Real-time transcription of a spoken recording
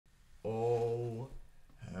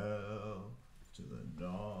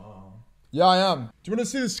Yeah, I am. Do you want to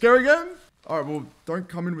see the scary game? Alright, well, don't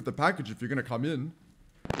come in with the package if you're gonna come in.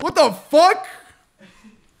 What the fuck?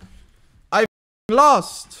 I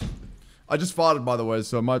lost. I just farted, by the way,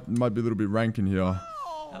 so it might be a little bit rank in here.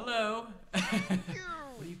 Hello.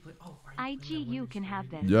 What do you play? Oh, IG, you can have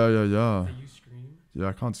this. Yeah. Can you scream? Yeah,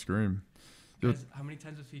 I can't scream. Guys, how many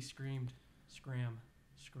times have he screamed? Scrum.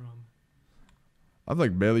 I've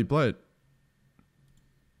like barely played.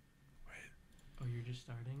 Oh, you're just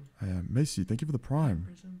starting? I am. Macy, thank you for the prime.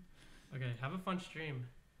 Okay, have a fun stream.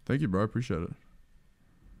 Thank you, bro. I appreciate it.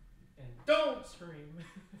 And don't scream.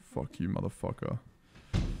 Fuck you, motherfucker.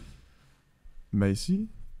 Macy?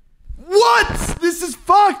 What? This is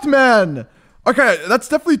fucked, man. Okay, that's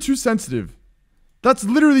definitely too sensitive. That's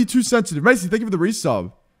literally too sensitive. Macy, thank you for the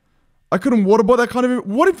resub. I couldn't waterboard that kind of...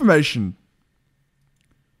 What information?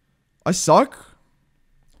 I suck?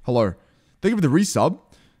 Hello. Thank you for the resub.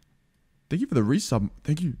 Thank you for the resub.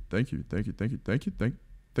 Thank you for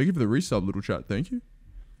the resub, little chat. Thank you.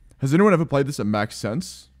 Has anyone ever played this at max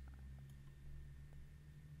sense?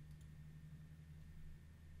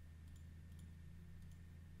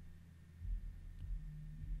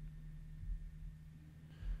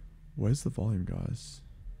 Where's the volume, guys?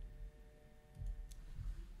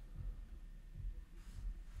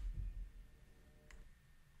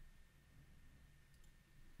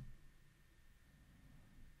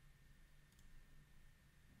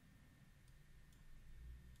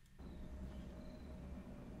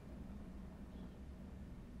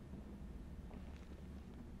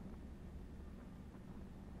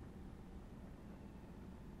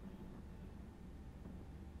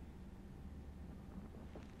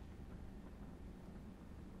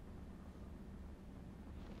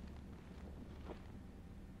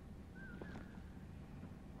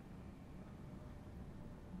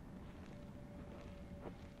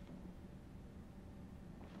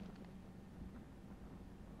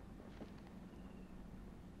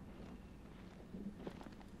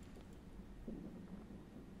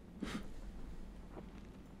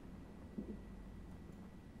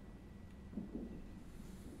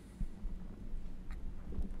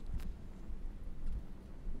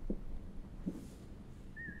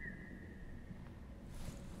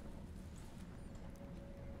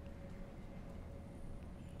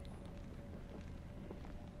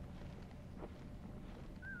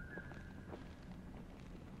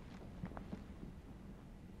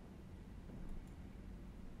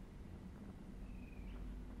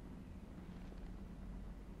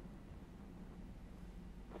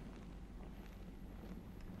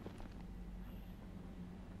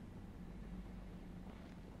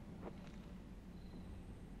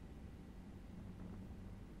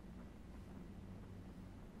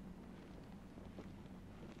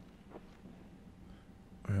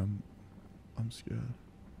 I'm scared.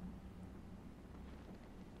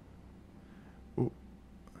 Oh.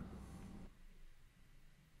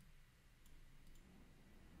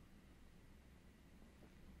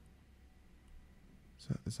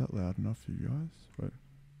 Is that loud enough for you guys? Wait.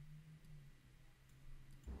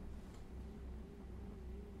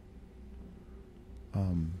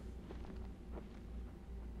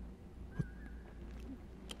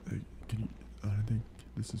 Can you? I don't think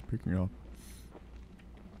this is picking up.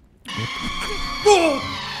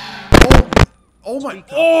 Oh my!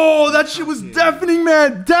 Oh, that shit was deafening,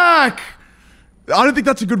 man. Dak. I don't think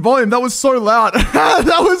that's a good volume. That was so loud.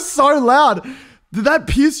 That was so loud. Did that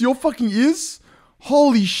pierce your fucking ears?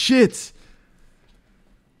 Holy shit.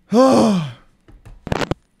 Bruh.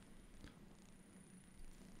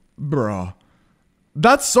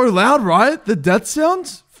 That's so loud, right? The death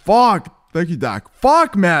sounds? Fuck. Thank you, Dak.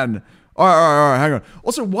 Fuck, man. Alright, hang on.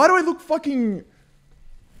 Also, why do I look fucking...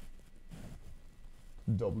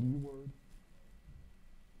 W word?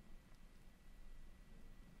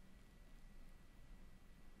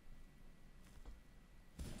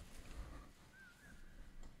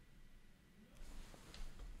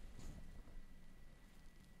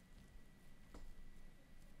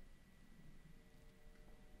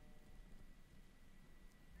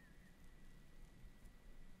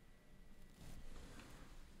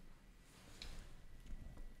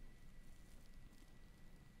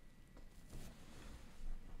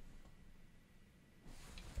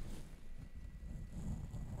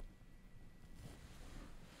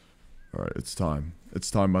 Alright, it's time.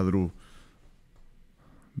 It's time, my little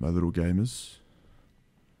gamers.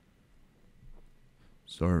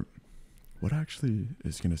 So, what actually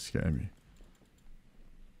is gonna scare me?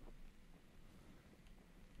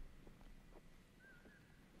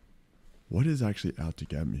 What is actually out to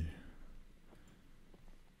get me?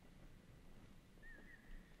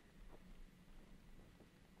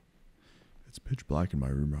 pitch black in my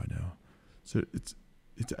room right now. So it's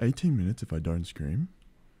 18 minutes if I don't scream.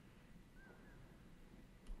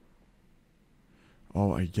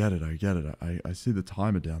 Oh, I get it. I see the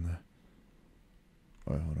timer down there.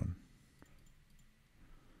 Oh, hold on.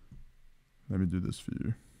 Let me do this for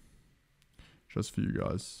you. Just for you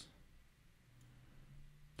guys.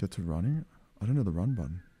 Get to running? I don't know the run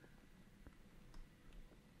button.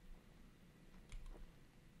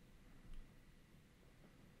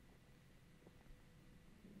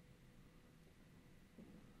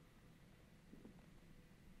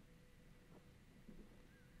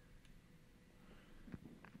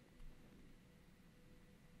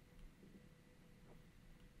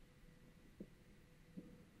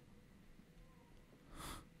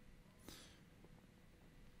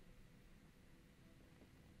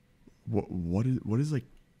 What is like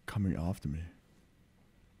coming after me?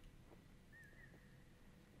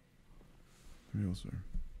 Let me also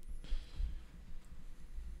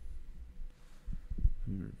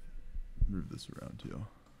move this around here.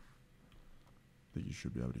 I think you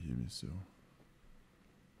should be able to hear me still.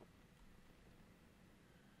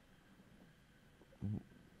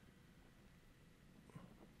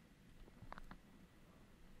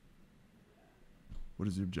 What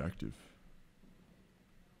is the objective?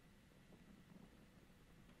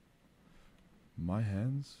 My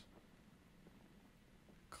hands?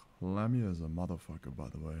 Clammy as a motherfucker, by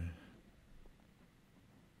the way.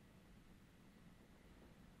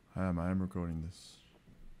 I am recording this.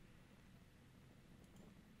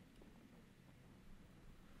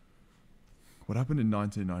 What happened in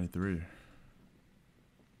 1993?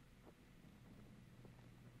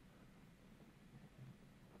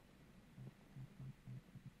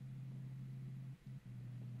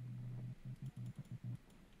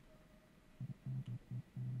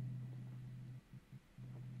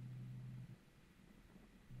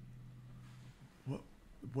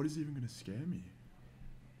 What is even gonna scare me?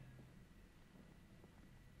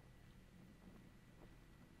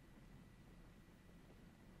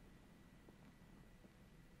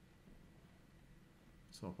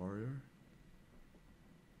 What's up, Oreo?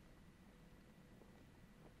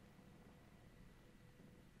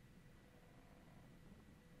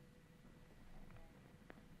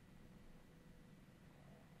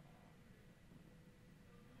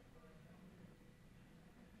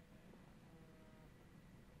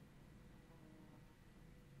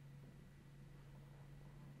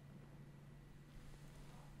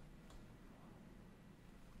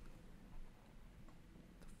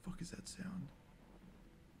 The fuck is that sound?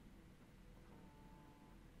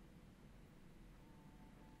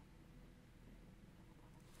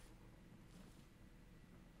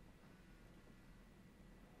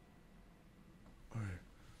 Oh,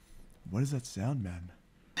 what is that sound, man?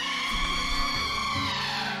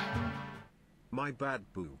 My bad,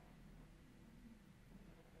 boo.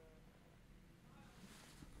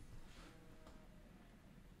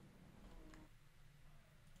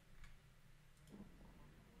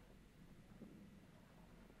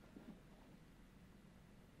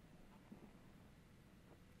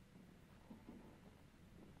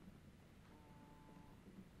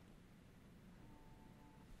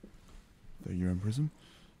 You're in prison?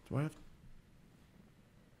 Do I have...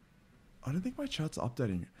 I don't think my chat's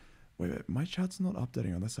updating. Wait, my chat's not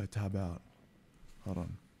updating unless I tab out. Hold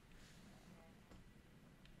on.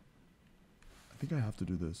 I think I have to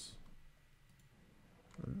do this.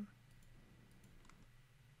 Hold on.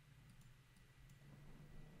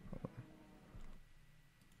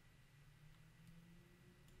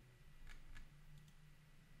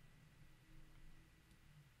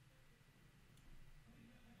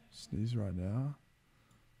 Sneeze right now.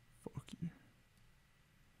 Fuck you.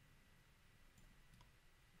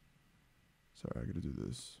 Sorry, I gotta do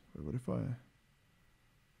this. Wait, what if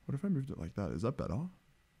I moved it like that? Is that better?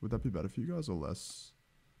 Would that be better for you guys or less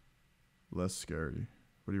scary?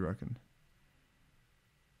 What do you reckon?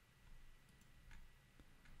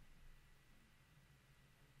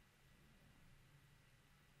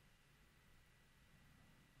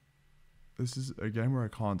 This is a game where I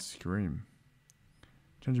can't scream.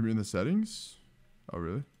 Changing me in the settings? Oh,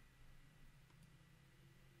 really?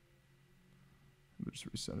 Let me just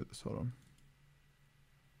reset it. Hold on.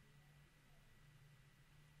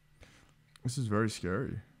 This is very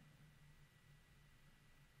scary.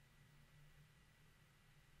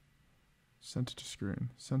 Center to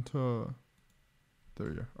screen. Center. There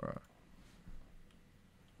we go. Alright.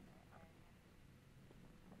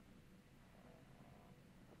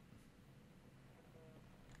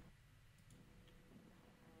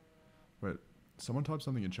 Wait, someone type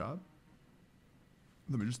something in chat?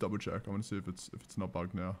 Let me just double check. I want to see if it's not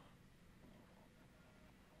bugged now.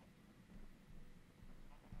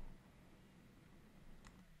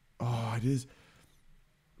 it is.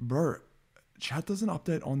 Bro, chat doesn't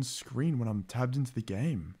update on screen when I'm tabbed into the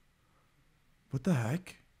game. What the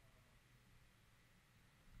heck?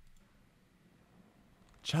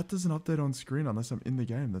 Chat doesn't update on screen unless I'm in the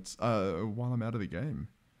game. That's while I'm out of the game.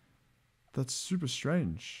 That's super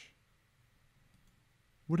strange.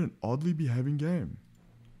 What an oddly behaving game.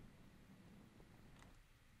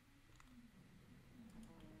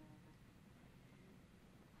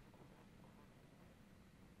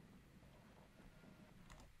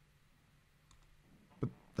 But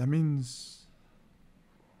that means...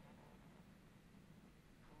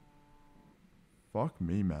 Fuck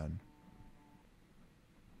me, man.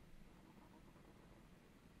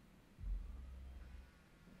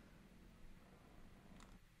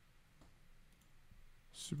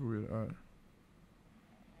 Super weird. All right.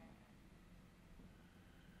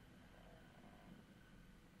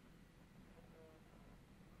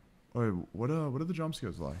 Wait, what are the jump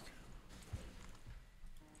scares like?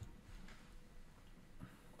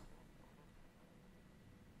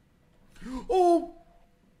 Oh!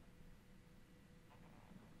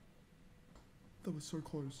 That was so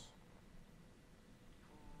close.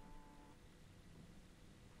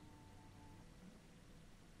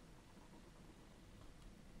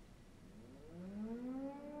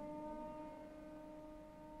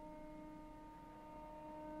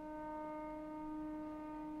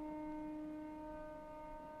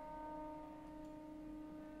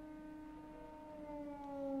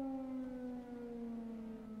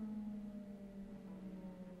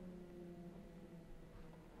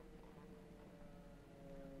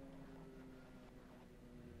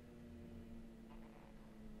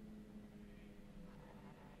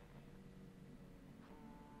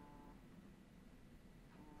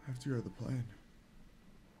 I have to go to the plane.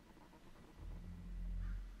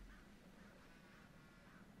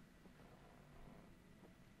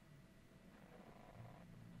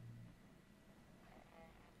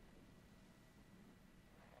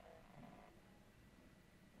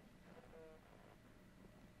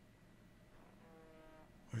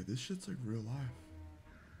 Wait, this shit's like real life.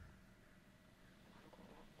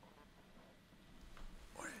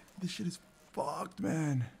 Wait, this shit is fucked,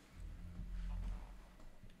 man.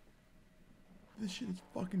 This shit is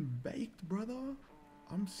fucking baked, brother.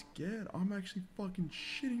 I'm scared. I'm actually fucking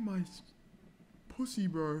shitting my pussy,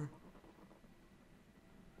 bro.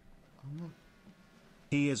 I'm not.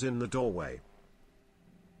 He is in the doorway.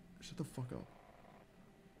 Shut the fuck up.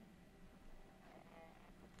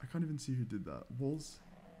 I can't even see who did that. Walls.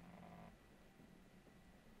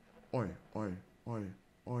 Oi, oi, oi,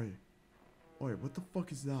 oi. Oi, what the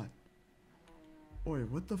fuck is that? Oi,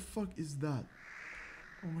 what the fuck is that?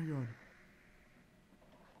 Oh my god.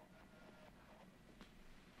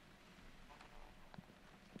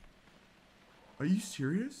 Are you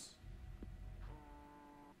serious?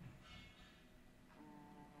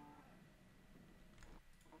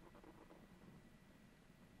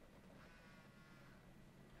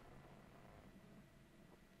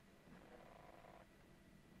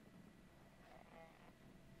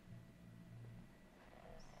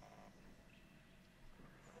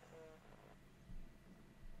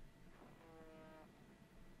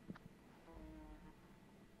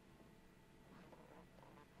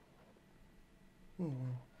 Oh, wow.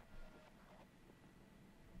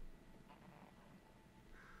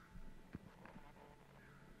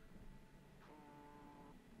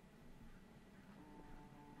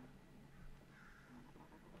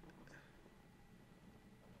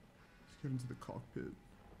 Let's get into the cockpit.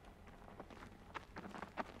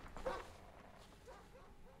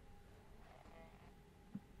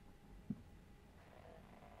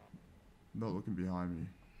 Not looking behind me.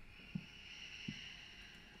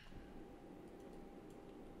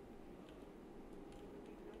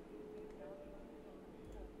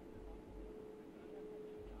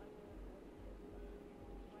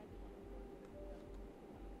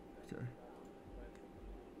 Okay.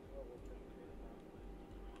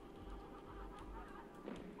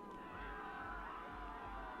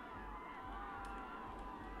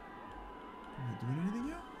 Am I doing anything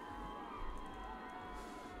yet?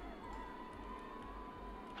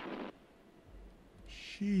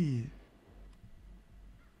 Shit.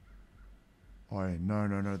 Oh,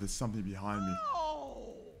 no. There's something behind me.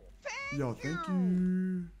 Yo, thank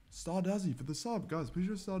you. Stardazzy for the sub. Guys, please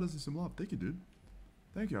show Stardazzy some love. Thank you, dude.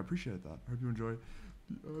 Thank you. I appreciate that. Hope you enjoy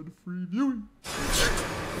the ad-free viewing.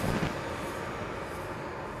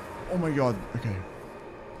 Oh my god. Okay.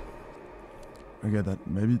 Okay, that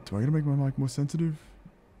maybe... Do I gotta make my mic more sensitive?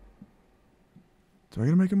 Do I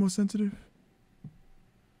gotta make it more sensitive?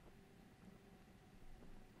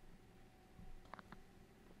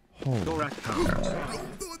 Oh, Gorak pound.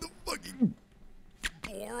 the fucking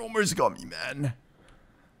boar almost got me, man.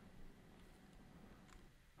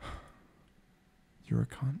 You're a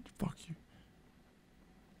cunt. Fuck you.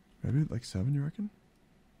 Maybe like 7, you reckon?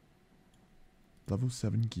 Level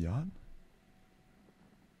 7 Giat? I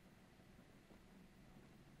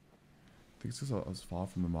think it's because I was far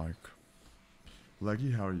from the mic.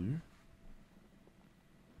 Leggy, how are you?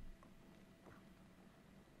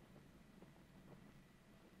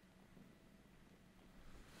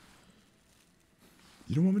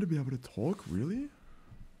 You don't want me to be able to talk, really?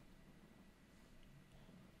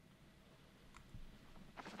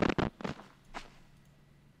 Oh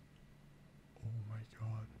my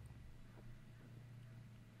god.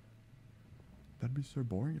 That'd be so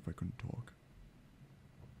boring if I couldn't talk.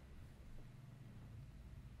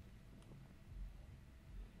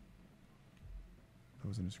 That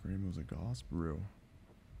wasn't a scream, it was a gasp. Real.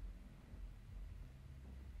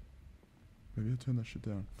 Maybe I'll turn that shit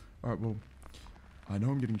down. Alright, well, I know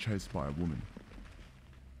I'm getting chased by a woman.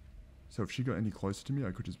 So if she got any closer to me,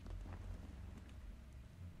 I could just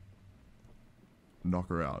knock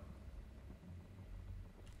her out.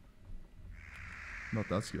 Not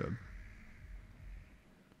that scared.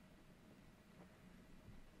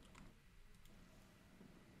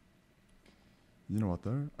 You know what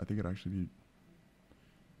though? I think it'd actually be...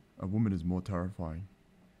 A woman is more terrifying.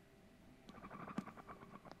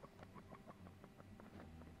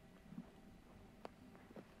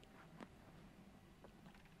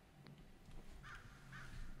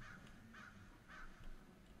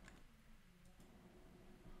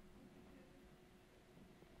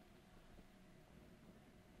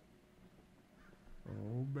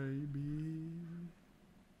 Oh baby.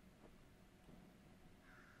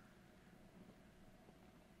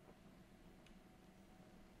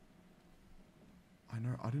 I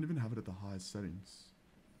know, I didn't even have it at the highest settings.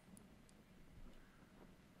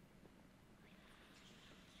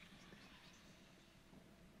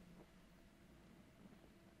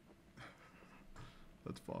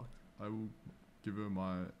 That's fucked. I will give her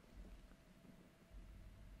my...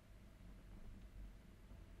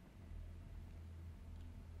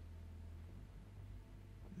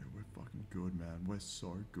 Yeah, we're fucking good, man. We're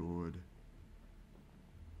so good.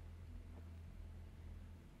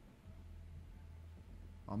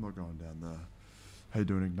 I'm not going down there. How you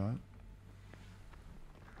doing, Ignite?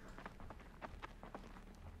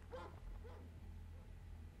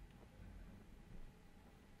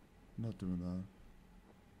 Not doing that.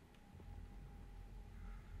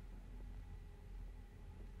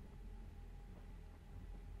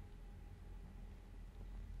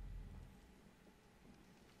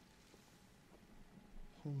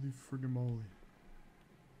 Holy friggin' moly.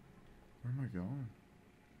 Where am I going?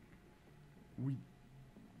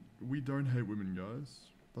 We don't hate women, guys.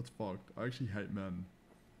 That's fucked. I actually hate men.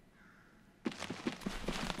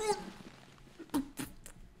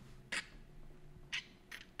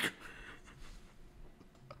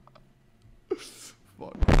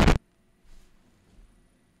 Fuck.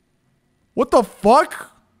 What the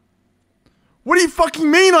fuck? What do you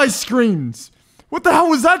fucking mean I screamed? What the hell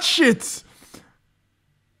was that shit?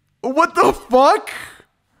 What the fuck?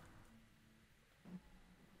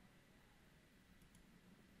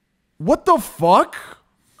 What the fuck?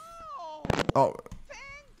 Oh.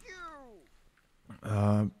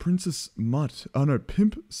 Princess Mutt. Oh no,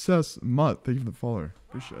 Pimpcess Mutt. Thank you for the follow.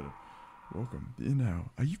 Appreciate it. Welcome. You know,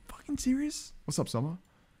 are you fucking serious? What's up, Summer?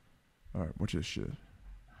 Alright, watch this shit.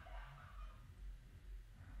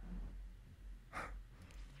 Are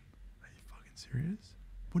you fucking serious?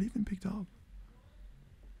 What even picked up?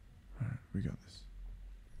 Alright, we got this.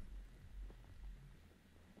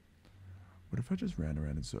 What if I just ran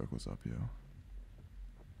around in circles up here?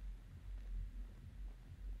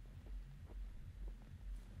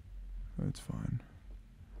 That's fine.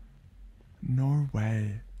 No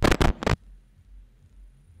way.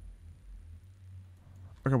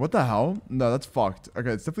 Okay, what the hell? No, that's fucked.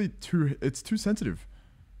 Okay, it's definitely too sensitive.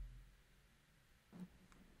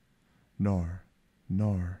 No.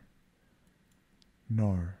 No.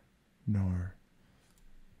 No. No.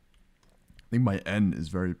 I think my N is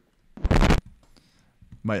very...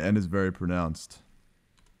 My N is very pronounced.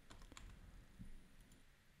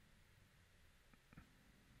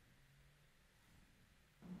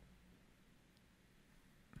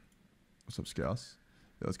 What's up, Scouse?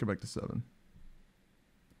 Yeah, let's go back to 7.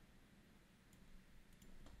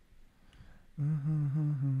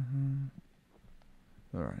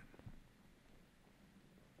 Alright.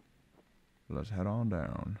 Let's head on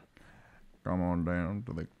down. Come on down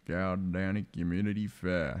to the Goddamn Community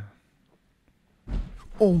Fair.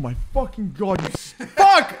 Oh my fucking god, you fuck!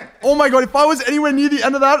 Fuck! Oh my god, if I was anywhere near the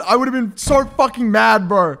end of that, I would have been so fucking mad,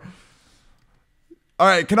 bro.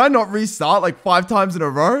 Alright, can I not restart like 5 times in a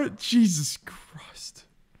row? Jesus Christ.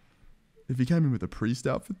 If he came in with a priest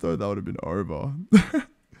outfit though, that would have been over. I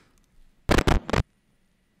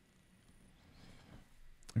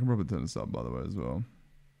can probably turn this up by the way as well.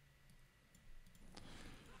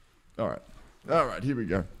 Alright. Alright, here we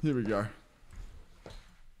go. Here we go.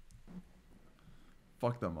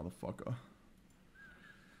 Fuck that motherfucker.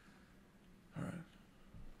 Alright.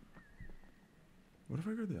 What if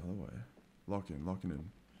I go the other way? Locking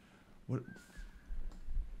in. What?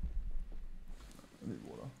 I need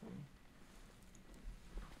water.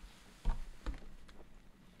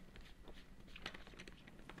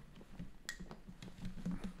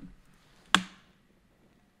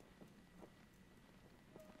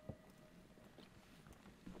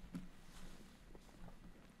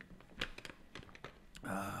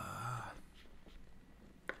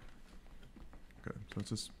 Okay, so it's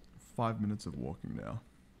just 5 minutes of walking now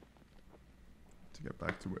to get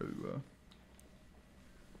back to where we were.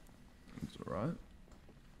 It's alright.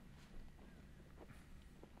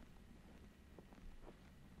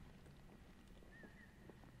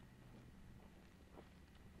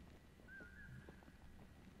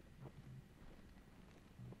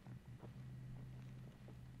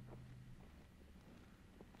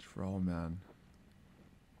 Troll man.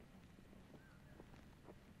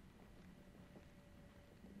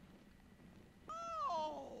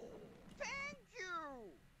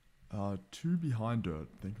 Two behind dirt.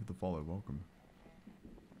 Thank you for the follow. Welcome.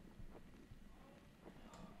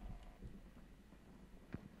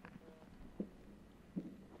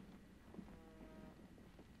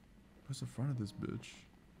 Where's the front of this bitch?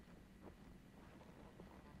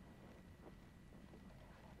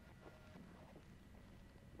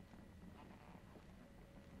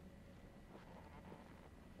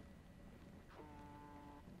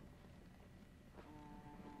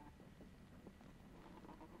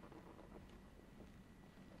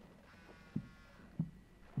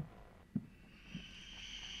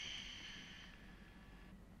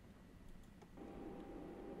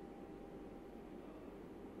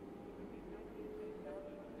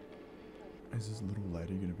 Is this little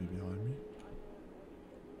lady gonna be behind me?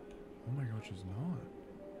 Oh my god, she's not.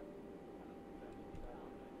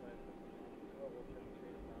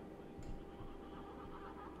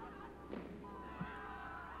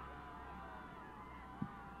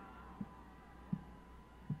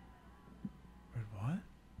 Wait, what?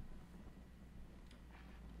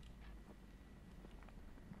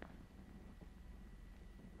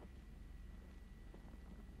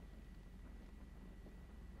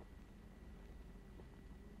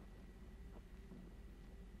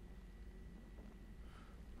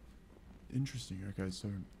 Interesting. Okay, so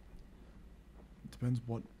it depends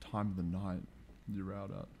what time of the night you're out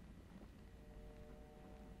at.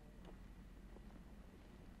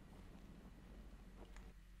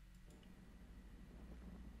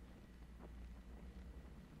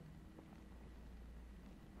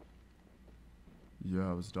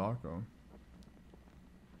 Yeah, it was darker.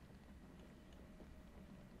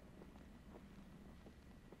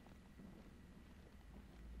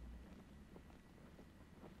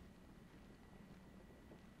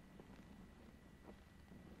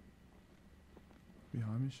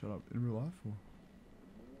 Behind me? Shut up. In real life or?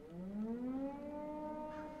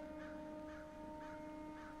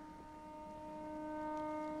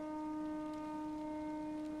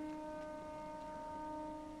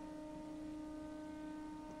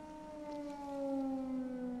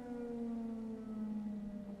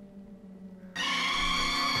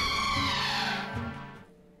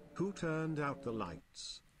 Who turned out the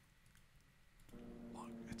lights?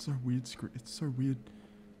 It's so weird. It's so weird.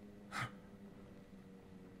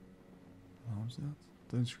 Alarm sounds.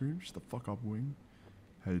 Don't scream. Just the fuck up, Wing.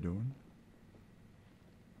 How you doing?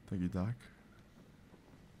 Thank you, Dak.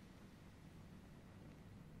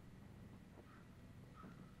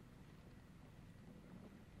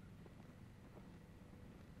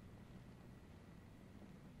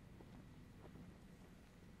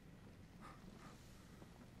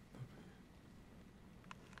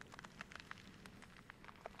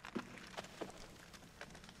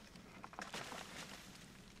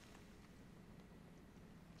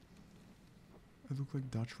 I look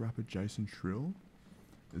like Dutch rapper Jason Trill.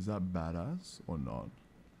 Is that badass or not?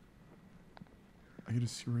 I get to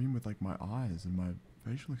scream with like my eyes and my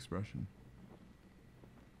facial expression.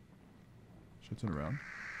 Should I turn around?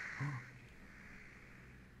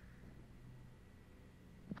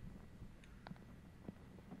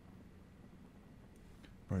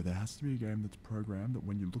 Bro, there has to be a game that's programmed that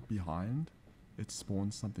when you look behind, it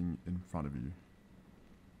spawns something in front of you.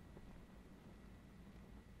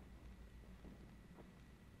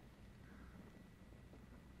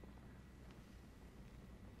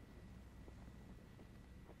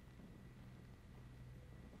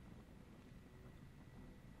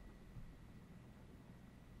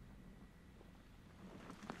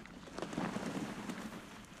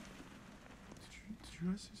 Did you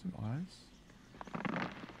guys see some eyes?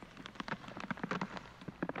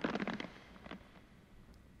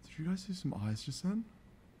 Did you guys see some eyes just then?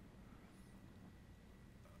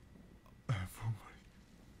 Oh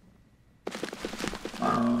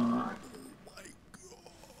my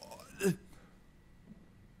god.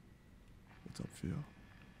 What's up, Fia?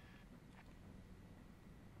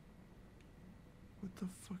 What the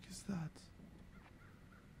fuck is that?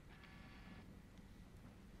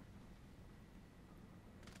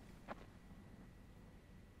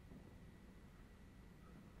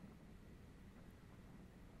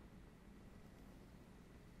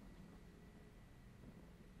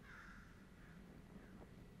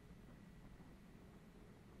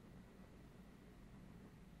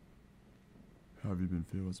 How have you been,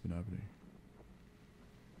 Phil? What's been happening?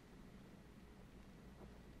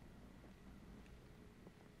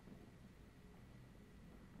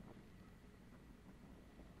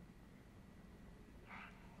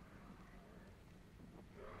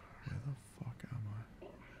 Where the fuck am I?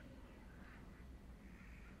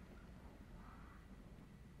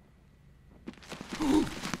 Oh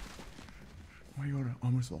my god,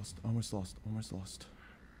 almost lost, almost lost, almost lost.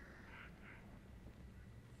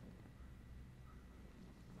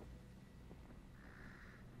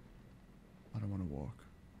 I don't want to walk.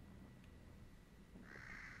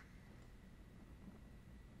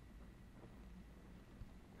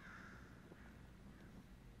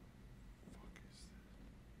 Fuck is this?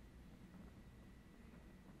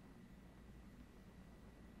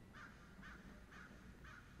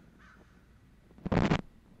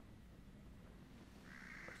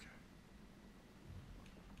 Okay.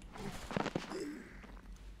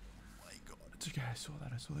 Oh my god, it's okay. I saw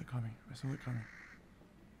that. I saw that coming. I saw it coming.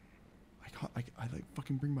 I like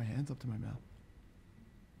fucking bring my hands up to my mouth.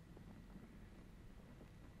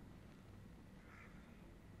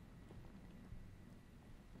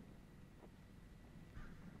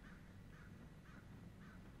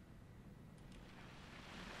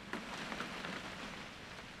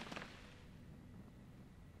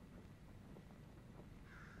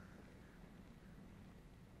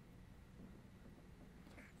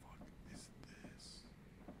 What the fuck is this?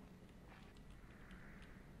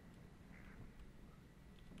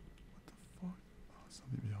 What? Oh,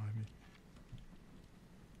 something behind me.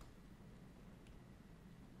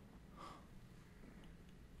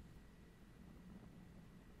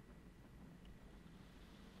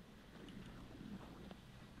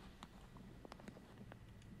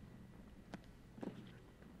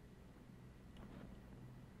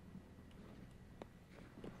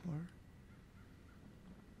 Hello?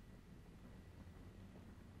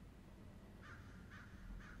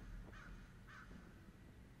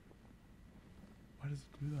 Why does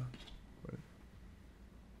it do that? Wait.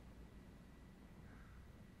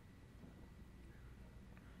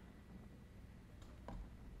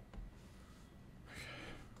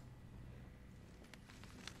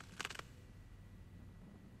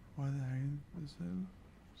 Why are they hanging this in?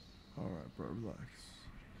 Alright, bro, relax.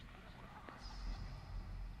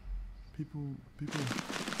 People.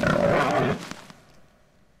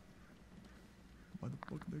 Why the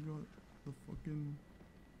fuck they got the fucking.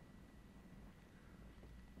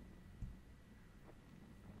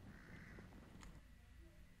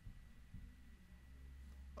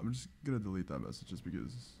 I'm just gonna delete that message just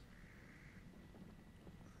because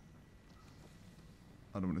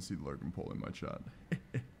I don't want to see Logan Paul in my chat.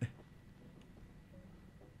 This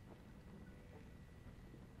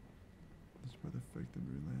is where they faked the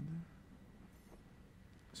moon landing.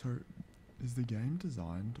 So, is the game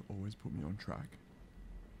designed to always put me on track?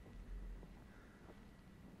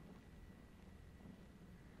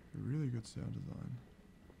 Really good sound design.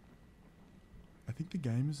 I think the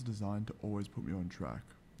game is designed to always put me on track,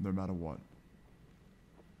 no matter what.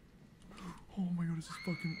 Oh my god, is this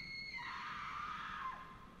fucking...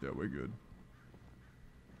 Yeah, we're good.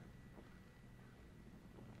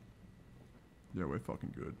 Yeah, we're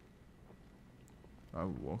fucking good. I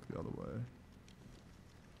will walk the other way.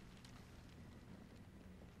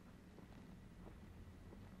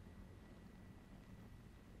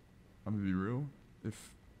 I'm gonna be real.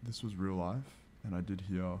 If this was real life, and I did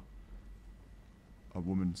hear a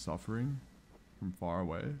woman suffering from far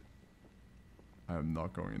away, I am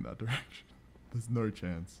not going in that direction. There's no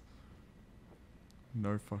chance.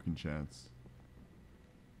 No fucking chance.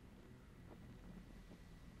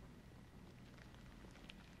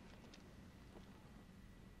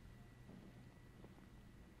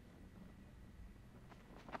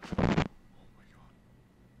 Oh my god.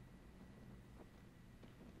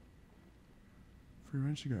 Free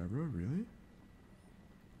range to go everywhere, really?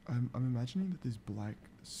 I'm imagining that these black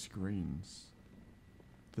screens,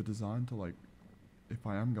 they're designed to like, if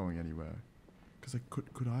I am going anywhere, because like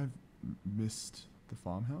could I have missed the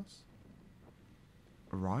farmhouse?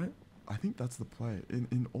 Right? I think that's the play.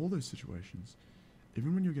 In all those situations,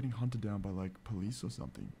 even when you're getting hunted down by like police or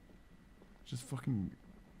something, just fucking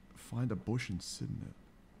find a bush and sit in it.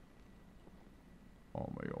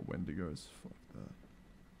 Oh my god, Wendigos, fuck that.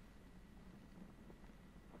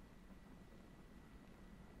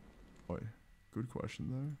 Oi, good question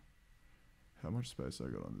though. How much space I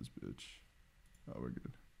got on this bitch? Oh, we're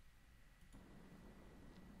good.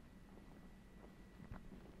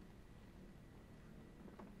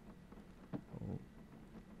 Oh.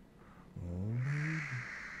 Oh.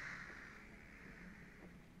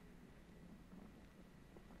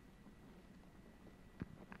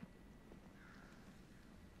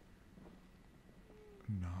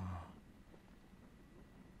 Nah.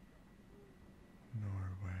 No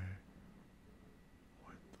way.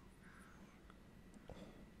 What the fuck?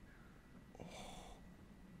 Oh.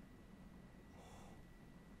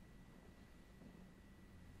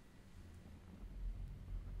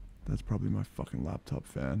 That's probably my fucking laptop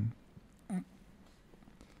fan. I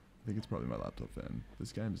think it's probably my laptop fan.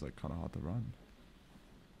 This game is like kind of hard to run.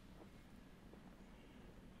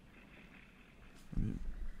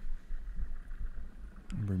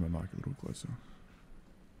 I'll bring my mic a little closer.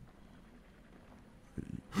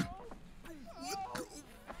 What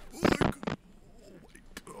the fuck? Oh my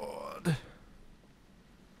god.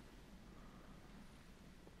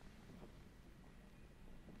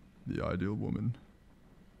 The ideal woman.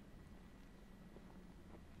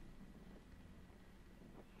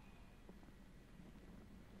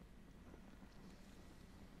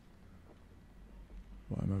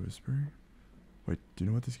 Why am I whispering? Wait, do you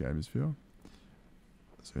know what this game is for?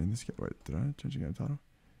 So in this game, wait, did I change the game title?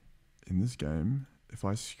 In this game, if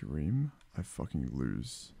I scream, I fucking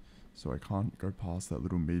lose. So I can't go past that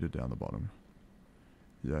little meter down the bottom.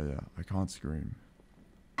 Yeah, I can't scream.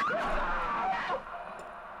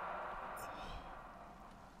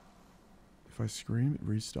 If I scream, it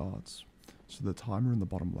restarts. So the timer in the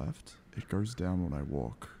bottom left, it goes down when I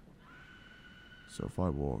walk. So if I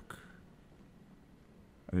walk,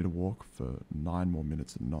 I need to walk for 9 more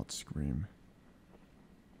minutes and not scream.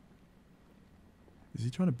 Is he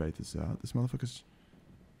trying to bait this out? This motherfucker's...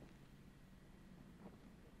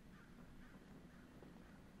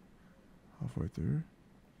 halfway through?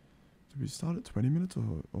 Did we start at 20 minutes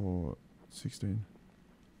or 16?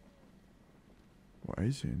 Or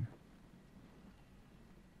 18?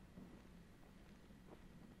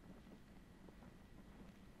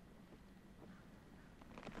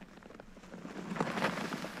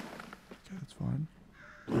 Okay, that's fine.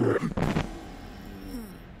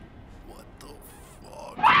 What the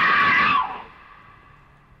fuck?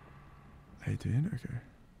 18? Okay.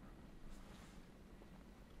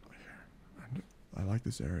 I like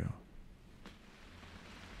this area.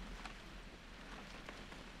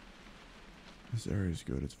 This area is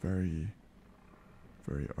good. It's very,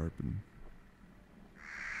 very open.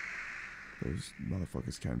 Those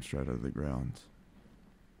motherfuckers came straight out of the ground.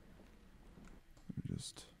 Let me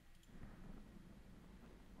just...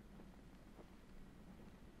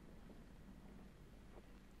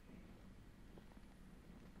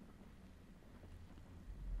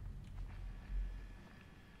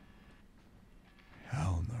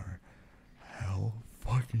 Hell no. Hell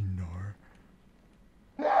fucking no.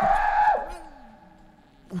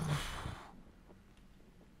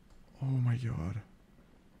 Oh my god.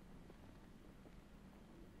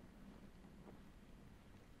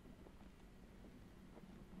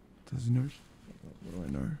 Does he know? What do I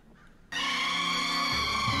know?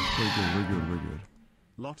 We're good.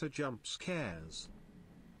 Lotta jump scares.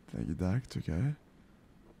 Thank you, Dak. It's okay.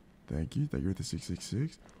 Thank you with the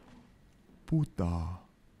 666. Puta.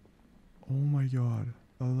 Oh my god.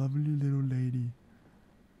 A lovely little lady.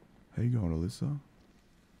 How you going, Alyssa?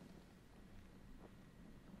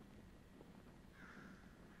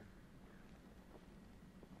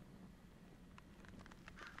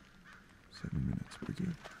 Seven minutes, we're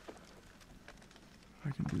good. I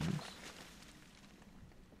can do this.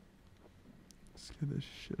 Scare the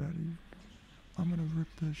shit out of you. I'm gonna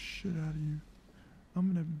rip the shit out of you. I'm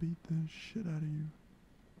gonna beat the shit out of you.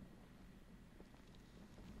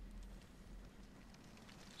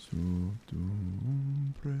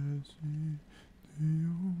 Subtum presidium.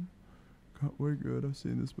 We're good. I've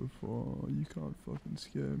seen this before. You can't fucking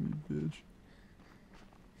scare me, bitch.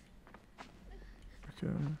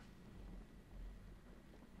 Okay.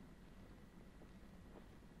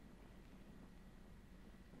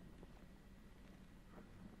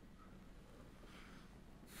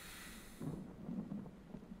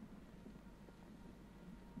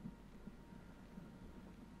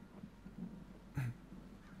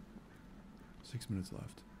 Six minutes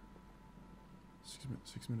left.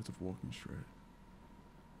 6 minutes of walking straight.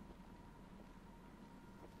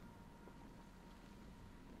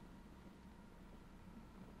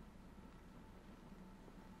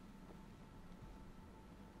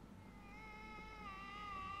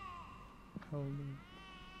 Hello.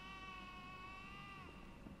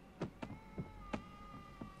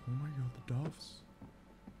 Oh my god, the doves.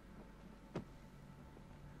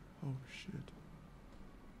 Oh shit.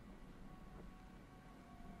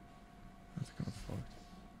 That's kind of fucked.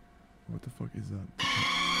 What the fuck is that? What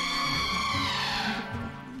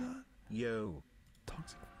is that? Yo.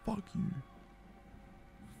 Toxic. Fuck you.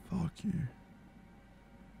 Fuck you.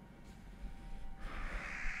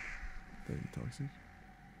 Thank you, Toxic.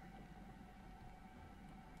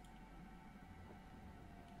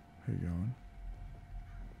 How you going?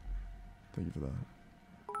 Thank you for that.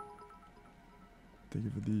 Thank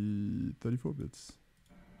you for the 34 bits.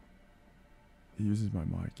 He uses my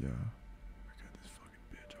mic, yeah. Okay, this fucking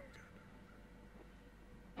bitch, I'm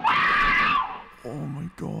good. Oh my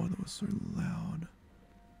god, that was so loud.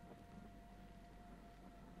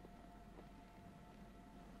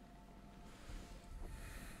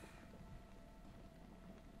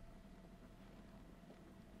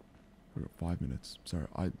 We got 5 minutes. Sorry,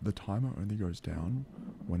 the timer only goes down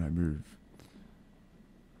when I move.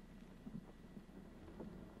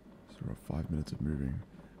 So we've got 5 minutes of moving.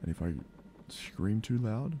 And if I scream too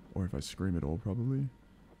loud, or if I scream at all probably,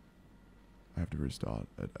 I have to restart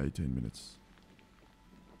at 18 minutes.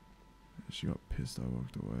 She got pissed I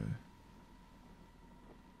walked away.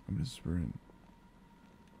 I'm gonna sprint.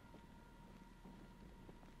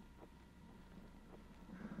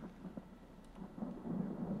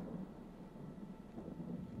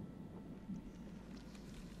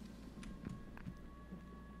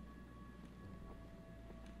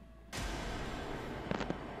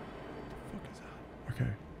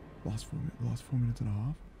 Okay, last 4 minutes and a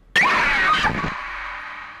half.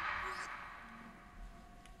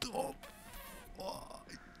 Oh, fuck.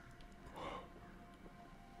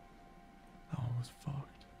 That one was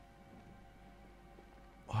fucked.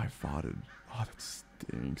 I farted. Oh, that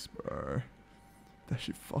stinks, bro. That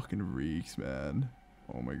shit fucking reeks, man.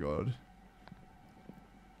 Oh my god.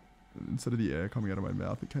 Instead of the air coming out of my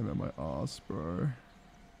mouth, it came out my ass, bro.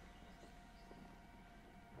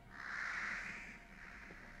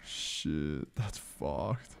 Shit, that's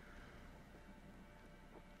fucked.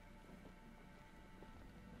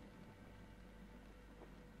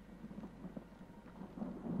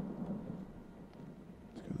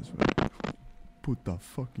 Let's go this way. Put the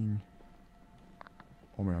fucking...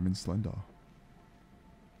 Oh my, I'm in Slender.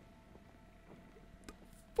 The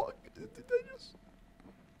fuck did they just...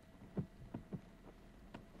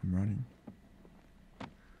 I'm running.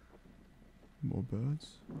 More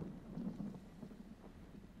birds.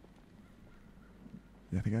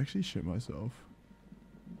 Yeah, I think I actually shit myself.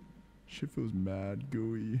 Shit feels mad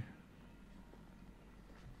gooey.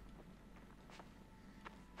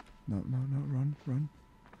 No, run.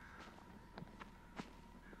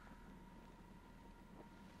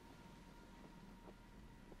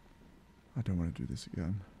 I don't want to do this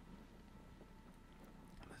again.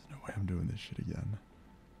 There's no way I'm doing this shit again.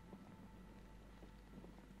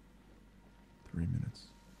 3 minutes.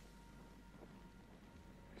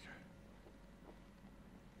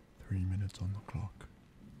 3 minutes on the clock.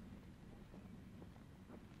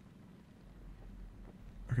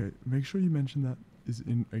 Okay, make sure you mention that is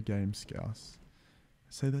in a game, Scouse.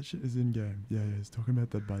 Say that shit is in game. Yeah, he's talking about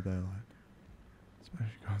Dead by Daylight.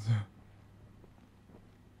 Smash Gaza.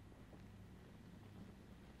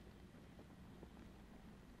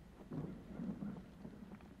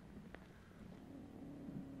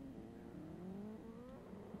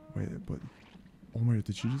 Wait, but... Oh my god,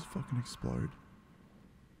 did she just fucking explode?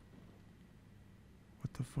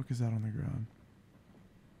 What the fuck is that on the ground?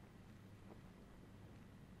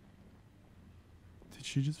 Did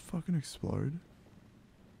she just fucking explode?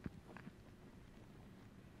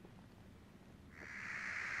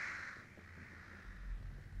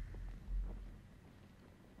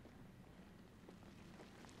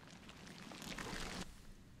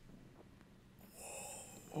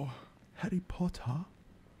 Oh, Harry Potter?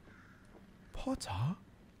 Potter?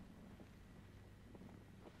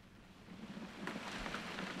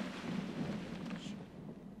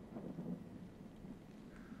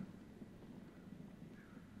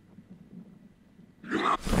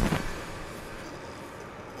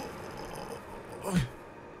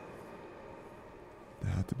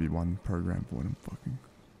 There had to be one program for when I'm fucking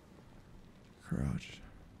crouched.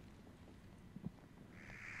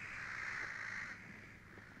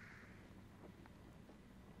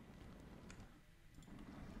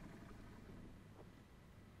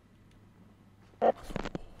 What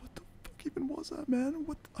the fuck even was that, man?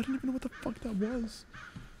 What? I don't even know what the fuck that was.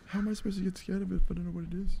 How am I supposed to get scared of it if I don't know what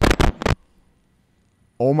it is?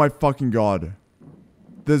 Oh my fucking god.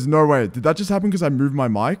 There's no way. Did that just happen because I moved my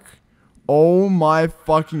mic? Oh my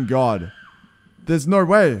fucking god. There's no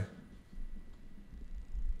way.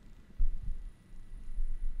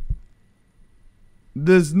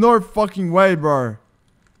 There's no fucking way, bro.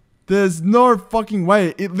 There's no fucking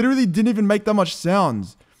way. It literally didn't even make that much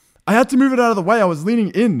sounds. I had to move it out of the way. I was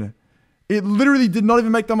leaning in. It literally did not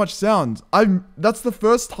even make that much sound. That's the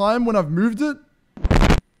first time when I've moved it.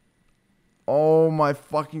 Oh my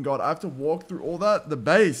fucking god. I have to walk through all that? The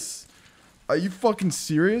base. Are you fucking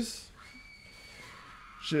serious?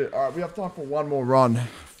 Shit. Alright, we have time for one more run.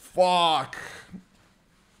 Fuck.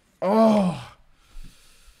 Oh.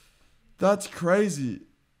 That's crazy.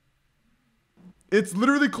 It's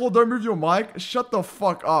literally called Don't Move Your Mic. Shut the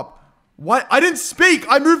fuck up. What? I didn't speak.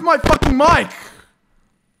 I moved my fucking mic.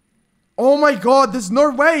 Oh my god. There's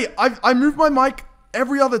no way. I move my mic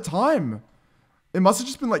every other time. It must have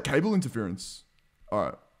just been like cable interference.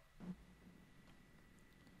 Alright.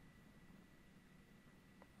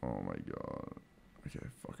 Oh my god. Okay,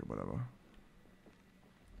 fuck it, whatever.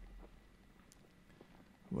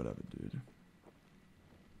 Whatever, dude.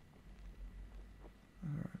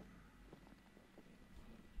 Alright.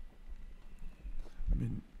 I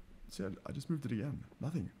mean, see, I just moved it again.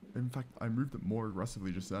 Nothing. In fact, I moved it more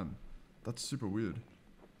aggressively just then. That's super weird.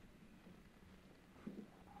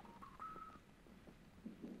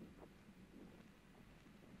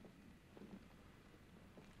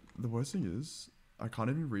 The worst thing is, I can't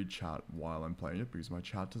even read chat while I'm playing it because my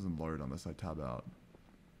chat doesn't load unless I tab out.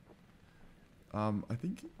 I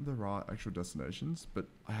think there are actual destinations, but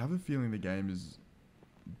I have a feeling the game is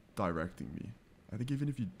directing me. I think even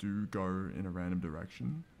if you do go in a random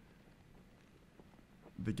direction,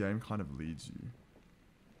 the game kind of leads you.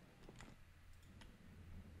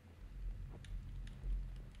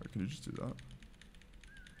 Wait, can you just do that?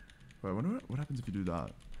 Wait, I wonder what happens if you do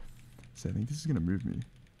that. See, I think this is gonna move me.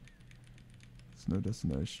 It's no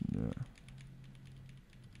destination, yeah.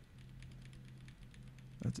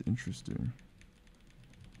 That's interesting.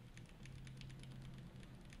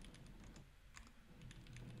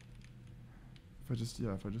 If I just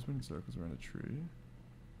went in circles around a tree.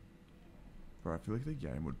 Bro, I feel like the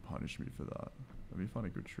game would punish me for that. Let me find a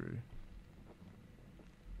good tree.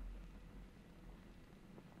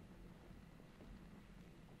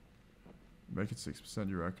 Make it 6%,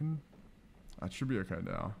 you reckon? That should be okay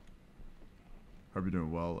now. Hope you're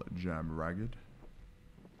doing well, Jam Ragged.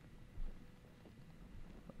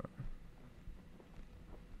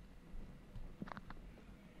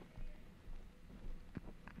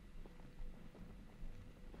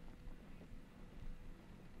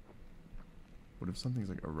 What if something's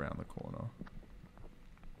like around the corner?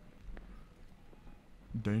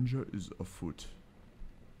 Danger is afoot.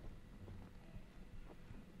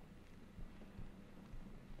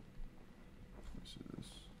 Let me see this.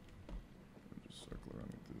 Let me just circle around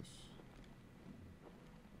like this.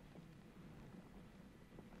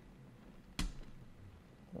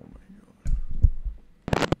 Oh my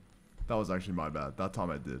god. That was actually my bad. That time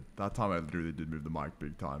I did. That time I literally did move the mic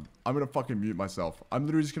big time. I'm gonna fucking mute myself. I'm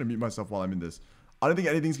literally just gonna mute myself while I'm in this. I don't think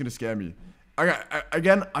anything's gonna scare me. Okay,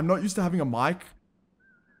 again, I'm not used to having a mic.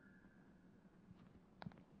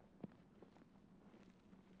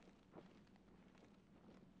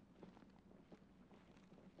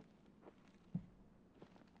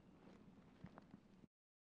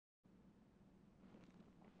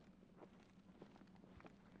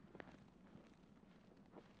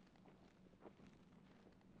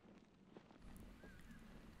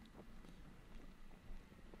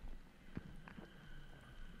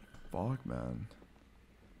 Fuck, man.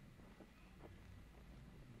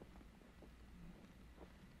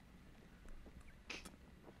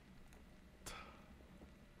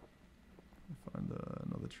 Find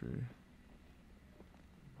another tree.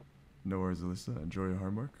 No worries, Alyssa. Enjoy your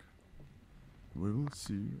homework. We will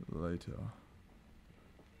see you later.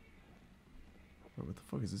 Wait, what the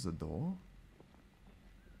fuck? Is this a door?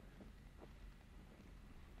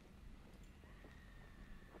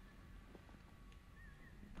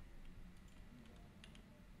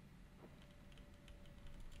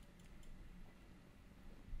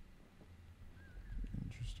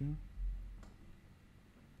 interesting.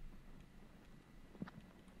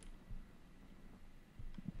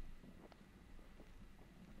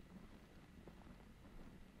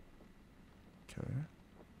 Okay.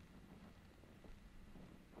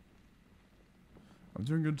 I'm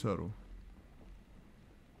doing good, Turtle.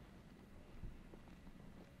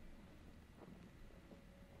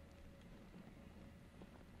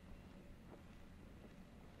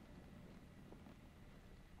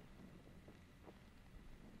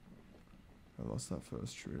 I lost that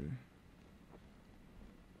first tree.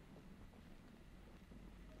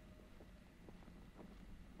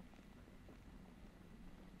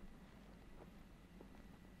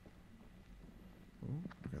 Oh,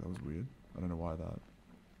 okay, that was weird. I don't know why that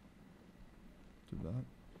did that.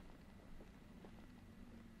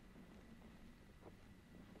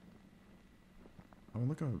 I want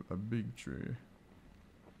like a big tree.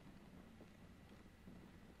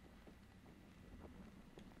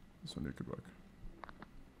 This one here could work.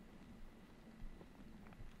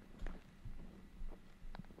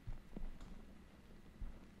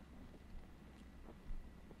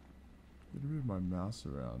 Get rid of my mouse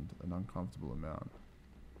around an uncomfortable amount.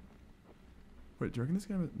 Wait, do you reckon this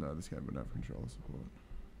game? No, this game wouldn't have controller support.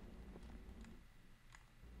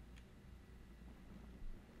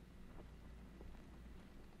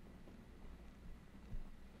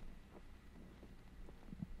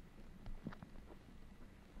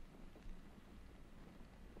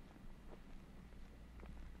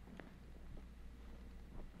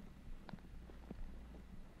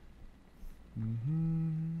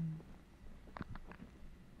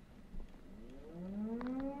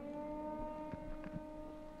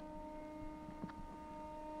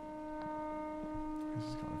 This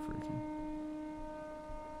is kind of freaky.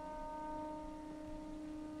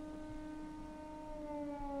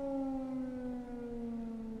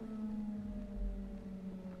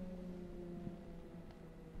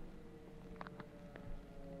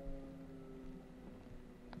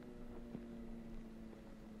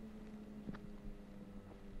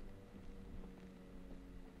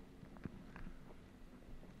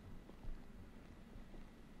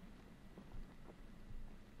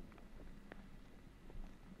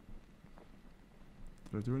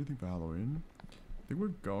 Did I do anything for Halloween? I think we're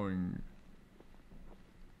going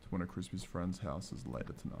to one of Crispy's friends' houses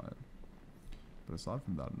later tonight. But aside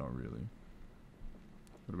from that, not really.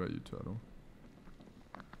 What about you, Turtle?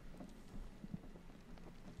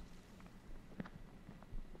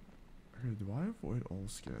 Okay, do I avoid all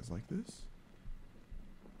scares like this?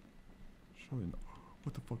 Surely not.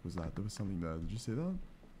 What the fuck was that? There was something there. Did you see that?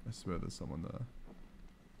 I swear there's someone there.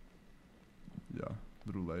 Yeah,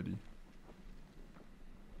 little lady.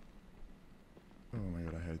 Oh my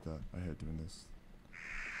god, I hate that. I hate doing this.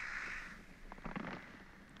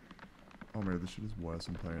 Oh my god, this shit is worse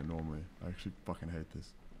than playing it normally. I actually fucking hate this.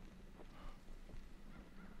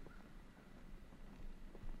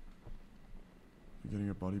 You're getting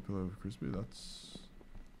a body pillow of Crispy? That's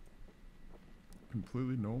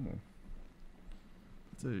completely normal.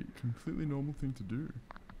 It's a completely normal thing to do.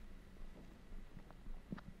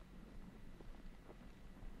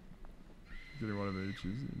 Getting one of each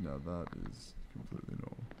is now that is completely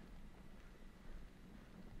normal.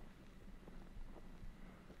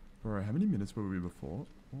 Bro, how many minutes were we before?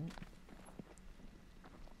 Oh.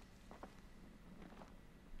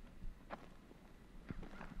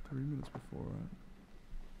 Three minutes before, right?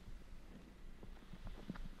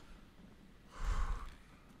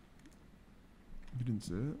 You didn't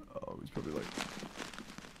see it? Oh, he's probably like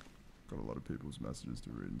got a lot of people's messages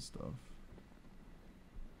to read and stuff.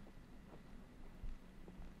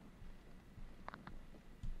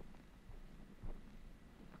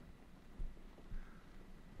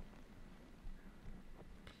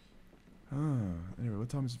 Anyway, what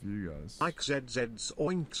time is it for you guys? Like ZZ's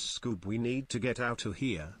oinks Scoob, we need to get out of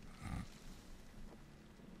here.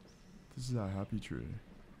 This is our happy tree.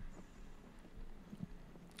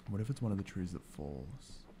 What if it's one of the trees that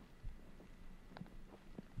falls?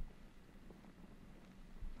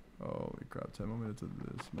 Holy crap, 10 more minutes of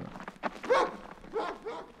this, man.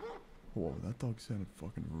 Whoa, that dog sounded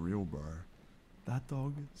fucking real, bro. That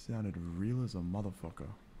dog sounded real as a motherfucker.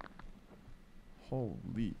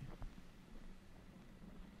 Holy.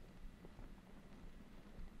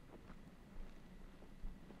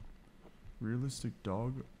 Realistic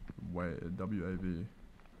dog, wait, WAV.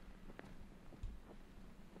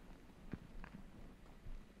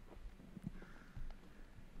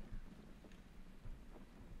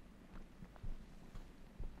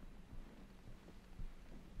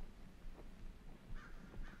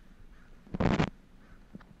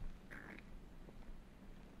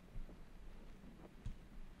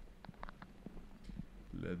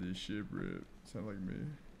 this shit, rip. Sound like me.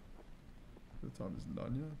 The time is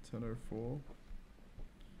none yet. 10:04.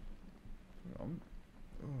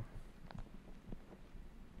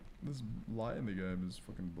 This light in the game is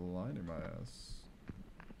fucking blinding my ass.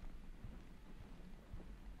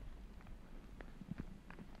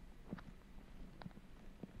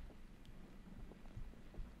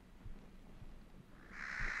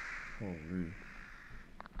 Holy.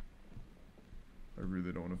 I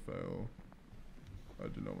really don't want to fail. I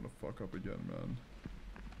do not want to fuck up again, man.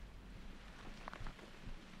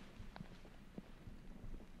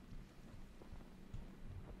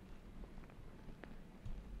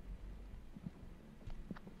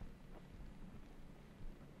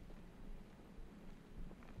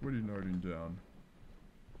 What are you noting down?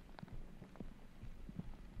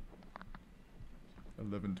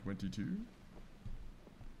 11:22.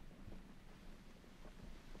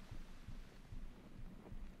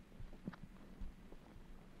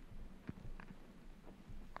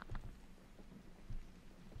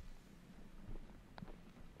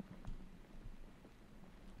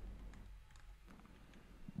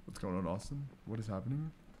 What's going on, Austin? What is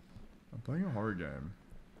happening? I'm playing a horror game.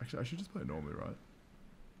 Actually, I should just play it normally, right?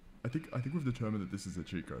 I think we've determined that this is a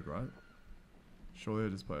cheat code, right? Surely I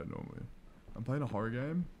just play it normally. I'm playing a horror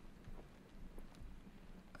game,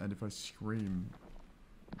 and if I scream,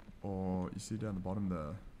 or you see down the bottom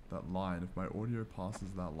there, that line, if my audio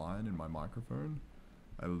passes that line in my microphone,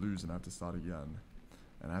 I lose and I have to start again.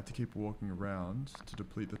 And I have to keep walking around to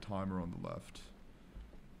deplete the timer on the left.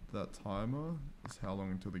 That timer is how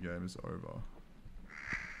long until the game is over.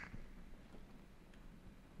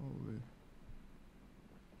 Holy.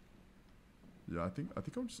 Yeah, I think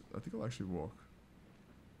I'll actually walk.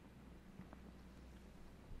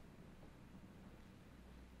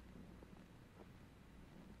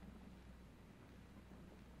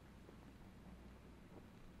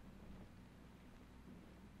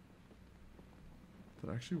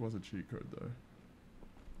 That actually was a cheat code though.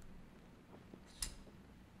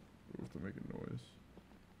 We have to make a noise.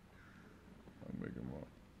 I'll make them up.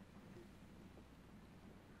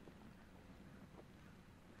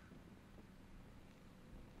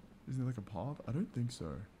 Isn't it like a path? I don't think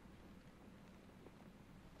so.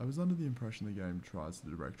 I was under the impression the game tries to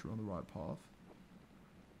direct you on the right path,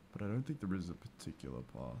 but I don't think there is a particular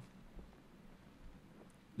path.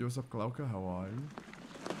 Yo, what's up, Glauca? How are you?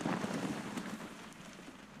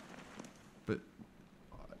 But,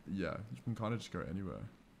 yeah, you can kind of just go anywhere.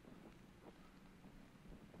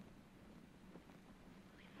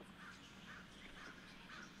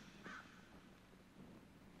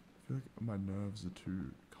 I feel like my nerves are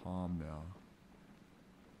too calm now.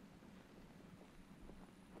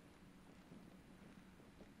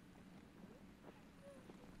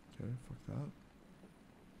 Okay, fuck that.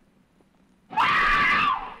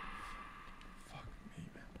 Fuck me,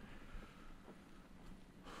 man.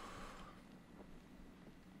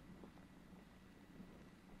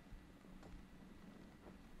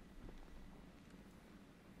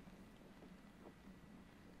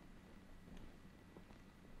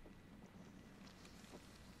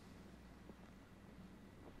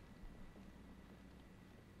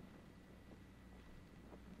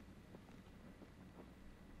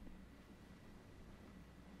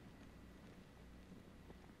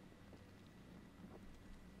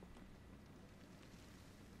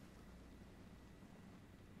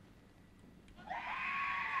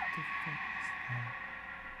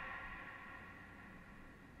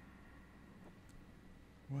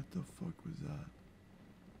 What the fuck was that?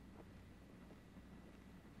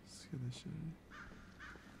 Scared the shit out of me.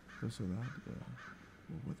 Oh, so that? Yeah.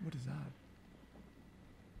 Well, what is that?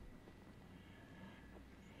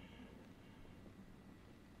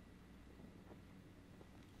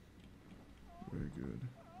 Very good.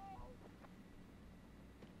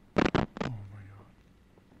 Oh my god.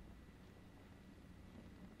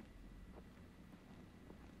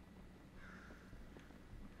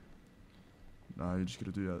 Nah, you just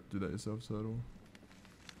gotta do that yourself, Turtle.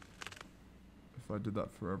 If I did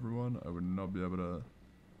that for everyone, I would not be able to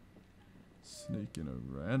sneak in a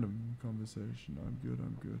random conversation. I'm good,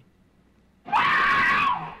 I'm good. What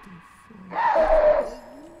the fuck?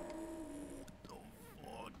 What the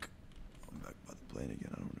fuck? I'm back by the plane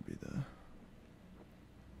again, I don't want to be there.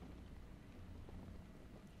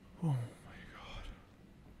 Oh my god.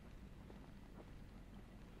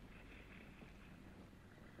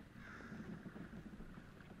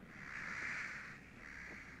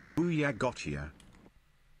 Booyah, gotcha. Shut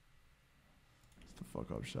the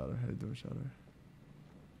fuck up, Shadow. How you doing, Shadow?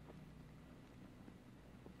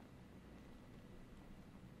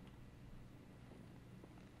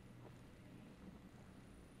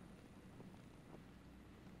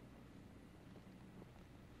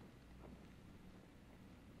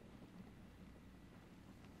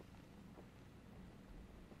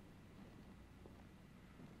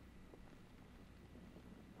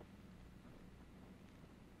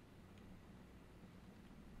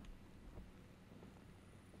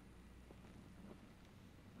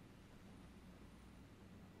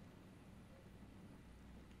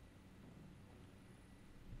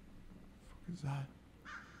 is that?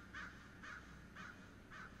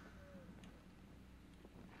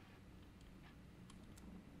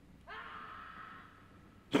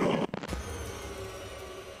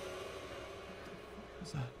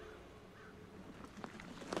 What's that?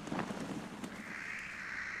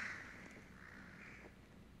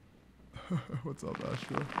 What's up,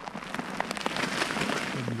 Ashra?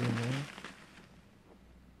 What are you doing, man?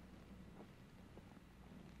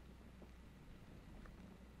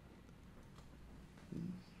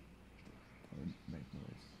 Don't make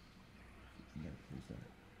noise. No, please don't.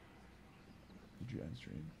 Did you end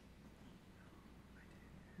stream?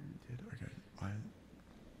 You did? Okay.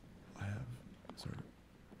 I have, sorry.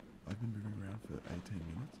 I've been moving around for 18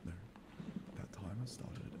 minutes. No. That timer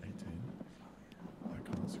started at 18. I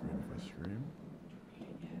can't scream if I scream.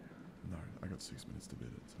 No, I got 6 minutes to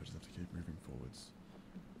beat it, so I just have to keep moving forwards.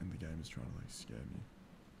 And the game is trying to like scare me.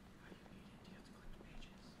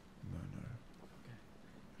 No, no. Okay.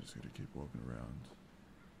 I just gotta keep walking around.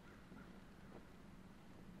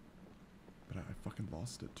 But I fucking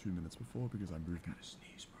lost it 2 minutes before because I moved. Gotta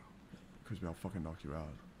sneeze, bro. Crispy, I'll fucking knock you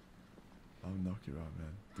out. I'll knock you out,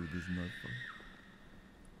 man. Dude, there's no fun.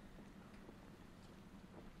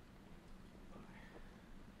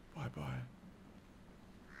 Bye-bye.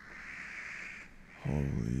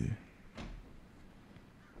 Holy.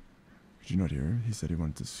 Did you not hear him? He said he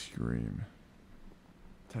wanted to scream.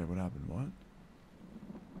 Tell you what happened, what?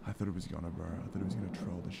 I thought it was gonna, bro. I thought it was gonna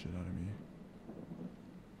troll the shit out of me.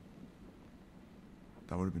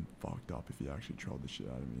 That would have been fucked up if he actually trolled the shit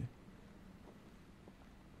out of me.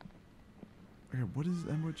 Okay, what is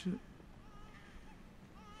N-word shit?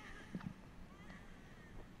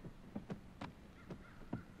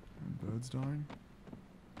 Birds dying?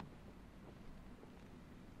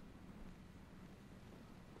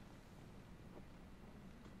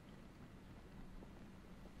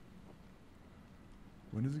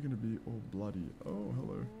 When is it gonna be all bloody? Oh,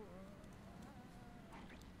 hello.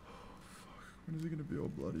 Fuck. When is it gonna be all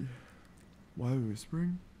bloody? Why are we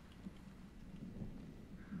whispering?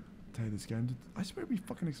 Tay, this game did, I swear we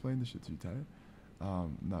fucking explained this shit to you, Tay. No,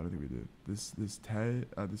 I don't think we did. This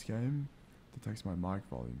game detects my mic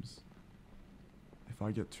volumes. If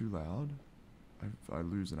I get too loud, I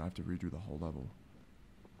lose and I have to redo the whole level.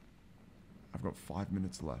 I've got 5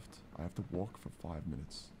 minutes left. I have to walk for 5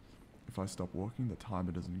 minutes. If I stop walking, the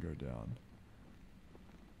timer doesn't go down.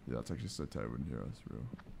 Yeah, it's actually so Tay wouldn't hear us, real.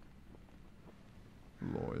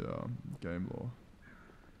 Law, yeah. Game law.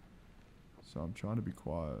 So I'm trying to be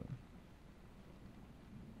quiet.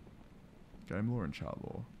 Game law and chat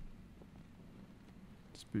law.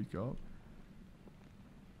 Speak up.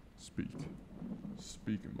 Speak.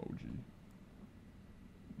 Speak emoji.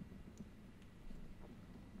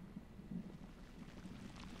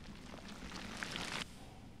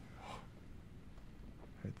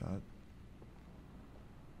 Hate that.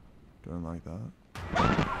 Don't like that.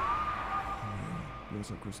 Yo,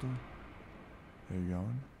 what's up, Crystal? How you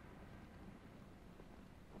going?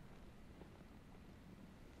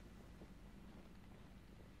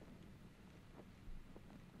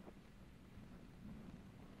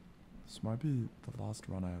 This might be the last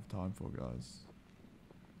run I have time for, guys.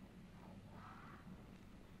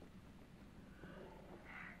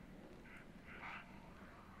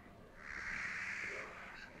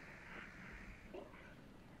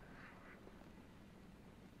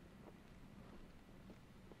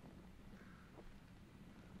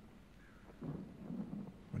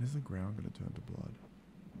 When is the ground going to turn to blood?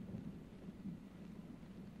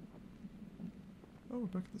 Oh, we're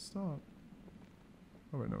back at the start.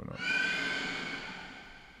 Oh wait, no we're not.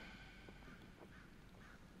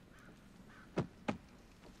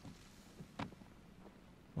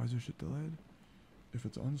 Why is your shit delayed? If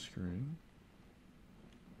it's on screen...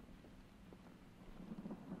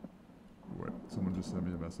 Wait, someone just sent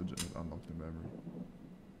me a message and it unlocked the memory.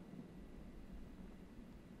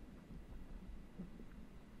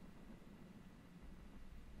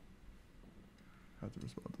 Had to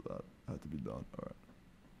respond to that. Had to be done. Alright.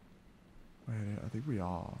 Wait, I think we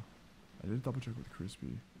are. I did double check with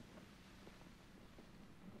Crispy.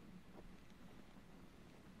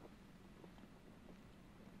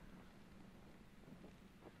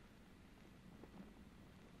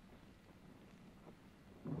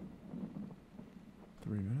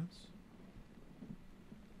 Minutes.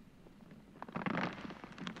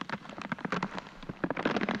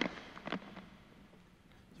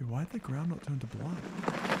 Yeah, why did the ground not turn to blood?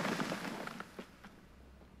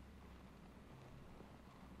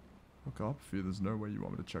 Look up, Fear. There's no way you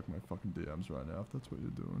want me to check my fucking DMs right now if that's what you're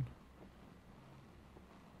doing.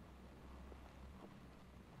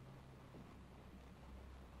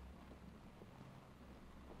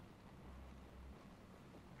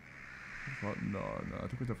 What? No, I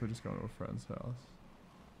think we're definitely just going to a friend's house.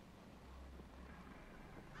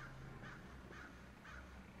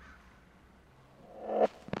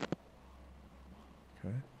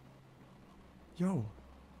 Okay. Yo,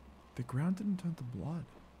 the ground didn't turn to blood.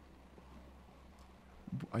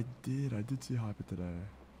 I did see Hyper today.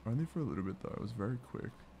 Only for a little bit though, it was very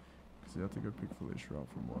quick. Because he had to go pick Felicia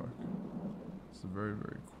up from work. It's a very,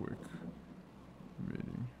 very quick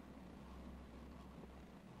meeting.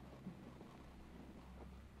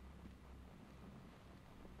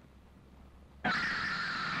 That's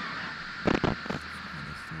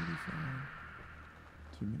totally fine.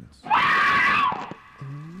 2 minutes.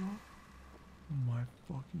 Oh my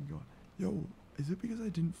fucking god. Yo, is it because I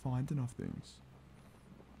didn't find enough things?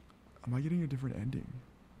 Am I getting a different ending?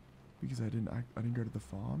 Because I didn't go to the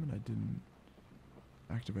farm and I didn't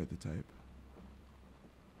activate the tape.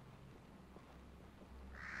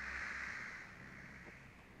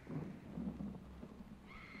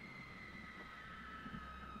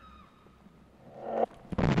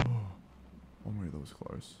 Oh my god, that was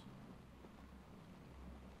close.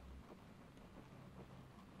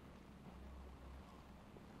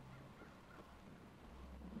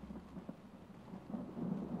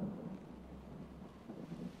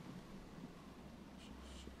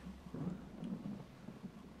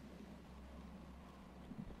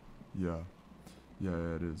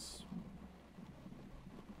 Yeah, it is.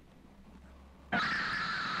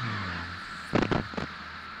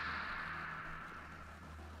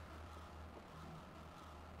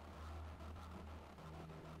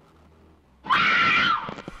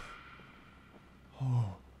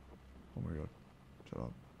 Oh my god. Shut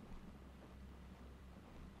up.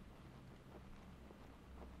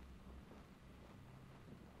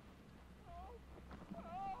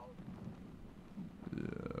 Yeah,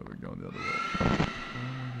 we're going the other way. Oh my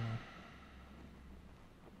god.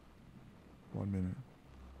 1 minute.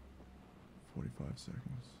 45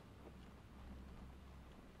 seconds.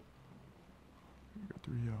 Go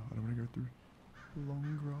through here. I don't want to go through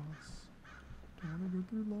long grass. Don't want to go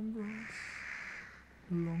through long grass.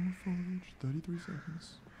 Long foliage. 33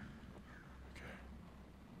 seconds. Okay.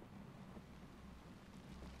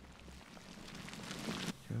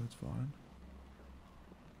 Okay, that's fine.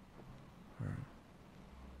 Alright.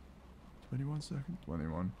 21 seconds.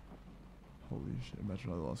 21. Holy shit.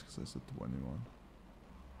 Imagine I lost because I said 21.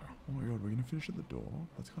 Oh my god, we're gonna finish at the door?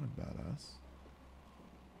 That's kind of badass.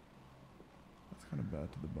 That's kind of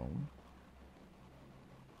bad to the bone.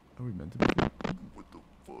 Are we meant to be? What the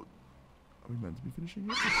fuck? Are we meant to be finishing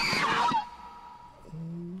it?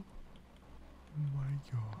 Oh my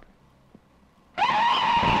god.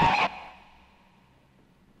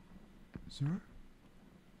 Sir?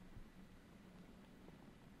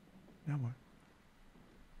 Now what?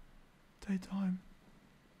 Daytime.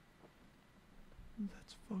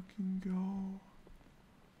 Let's fucking go.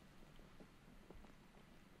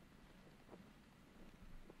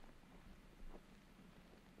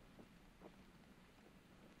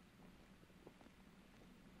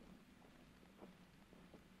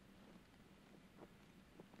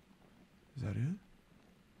 Is that it?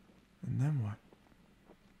 And then what?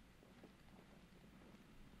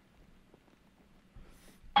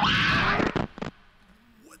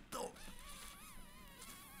 What the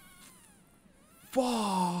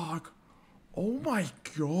fuck? Oh my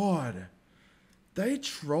god. They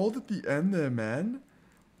trolled at the end there, man.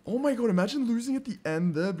 Oh my god, imagine losing at the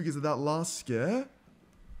end there because of that last scare.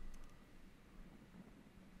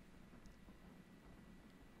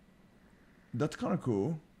 That's kind of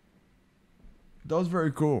cool. That was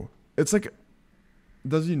very cool. It's like,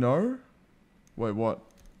 does he know? Wait, what?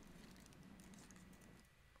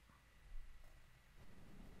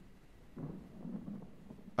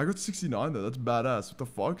 I got 69 though. That's badass. What the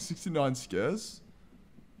fuck? 69 scares?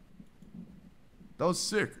 That was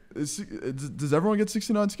sick. Does everyone get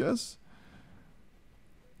 69 scares?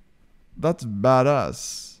 That's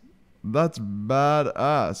badass. That's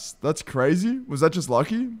badass. That's crazy. Was that just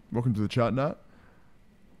lucky? Welcome to the chat, Nat.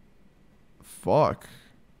 Fuck.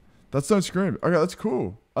 That's Don't Scream. Okay, that's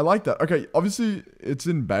cool. I like that. Okay, obviously it's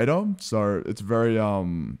in beta, so it's very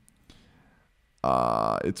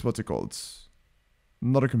it's what's it called? It's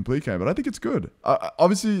not a complete game, but I think it's good.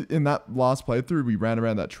 Obviously in that last playthrough we ran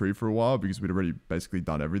around that tree for a while because we'd already basically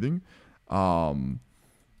done everything. But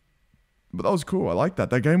that was cool. I like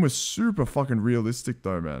that. That game was super fucking realistic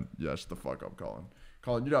though, man. Yeah, shut the fuck up, Colin.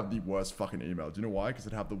 Colin, you'd have the worst fucking email. Do you know why? Because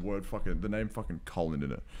it'd have the word fucking, the name fucking Colin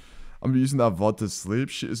in it. I'm using that VOD to sleep.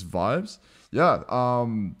 Shit is vibes. Yeah.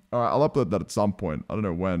 Alright, I'll upload that at some point. I don't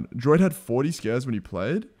know when. Droid had 40 scares when he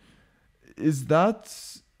played. Is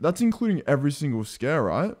that's including every single scare,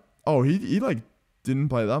 right? Oh, he like didn't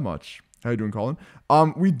play that much. How you doing, Colin?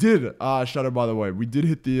 We did, Shadow, by the way. We did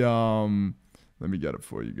hit the, let me get it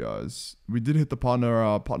for you guys. We did hit the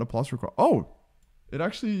partner plus requirement. Oh, it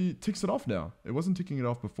actually ticks it off now. It wasn't ticking it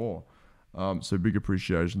off before. So big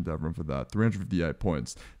appreciation to everyone for that. 358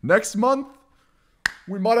 points. Next month,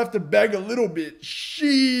 we might have to beg a little bit.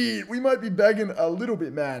 Shit, we might be begging a little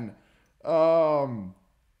bit, man. But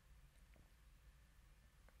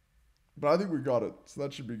I think we got it. So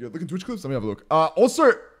that should be good. Look at Twitch clips. Let me have a look.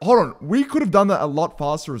 Also, hold on. We could have done that a lot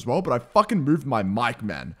faster as well, but I fucking moved my mic,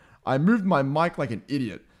 man. I moved my mic like an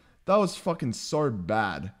idiot. That was fucking so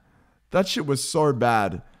bad. That shit was so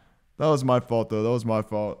bad. That was my fault, though. That was my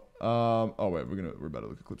fault. Oh, wait. We're about to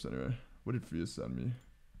look at clips anyway. What did Fierce send me?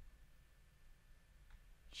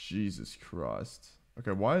 Jesus Christ.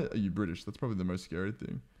 Okay, why are you British? That's probably the most scary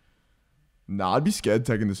thing. Nah, I'd be scared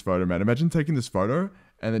taking this photo, man. Imagine taking this photo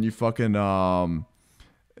and then you fucking,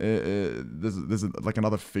 there's like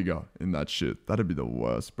another figure in that shit. That'd be the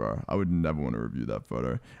worst, bro. I would never want to review that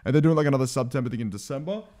photo. And they're doing like another September thing in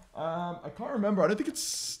December. I can't remember. I don't think it's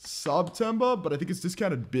September, but I think it's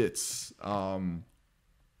discounted bits.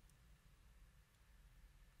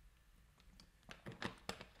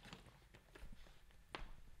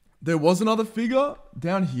 There was another figure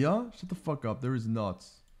down here. Shut the fuck up. There is not.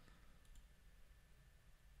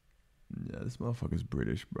 Yeah, this motherfucker's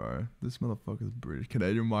British, bro. This motherfucker's British.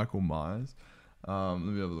 Canadian Michael Myers. Let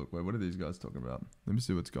me have a look. Wait, what are these guys talking about? Let me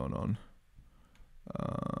see what's going on.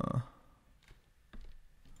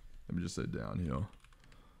 Let me just say down here.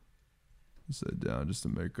 Say down just to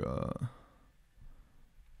make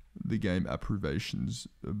the game approvations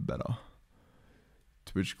better.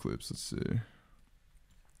 Twitch clips, let's see.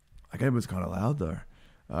 That game was kind of loud though.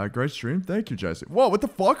 Great stream. Thank you, Jason. Whoa, what the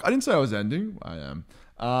fuck? I didn't say I was ending. I am.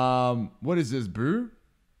 What is this, boo?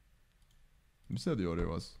 Let me see how the audio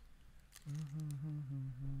was.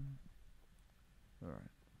 Alright.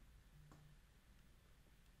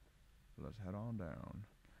 Let's head on down.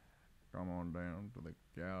 Come on down to the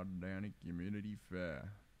Goddamn Community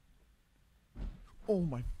Fair. Oh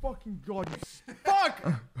my fucking god, you fuck!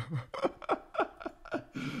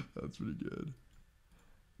 That's pretty good.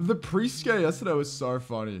 The pre-scare yesterday was so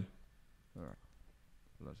funny. Alright.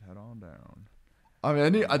 Let's head on down. I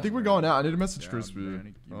mean, I think we're going out. I need to message Crispy.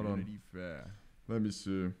 Hold on. Let me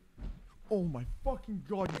see. Oh my fucking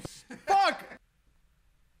god, you fuck!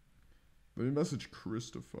 Let me message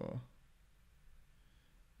Christopher.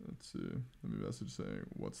 Let's see. Let me message saying,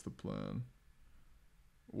 what's the plan?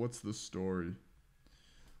 What's the story?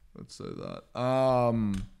 Let's say that.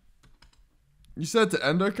 You said to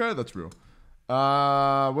end okay? That's real.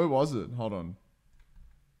 Where was it? Hold on.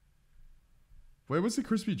 Where was the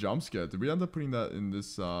crispy jump scare? Did we end up putting that in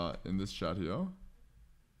this chat here? I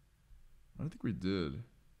don't think we did.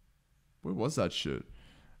 Where was that shit?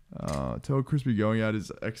 Tell Crispy going out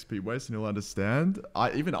his XP waste and he'll understand.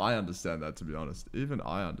 Even I understand that, to be honest. Even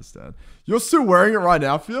I understand. You're still wearing it right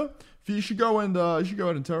now, Fia? Fia, you should go out and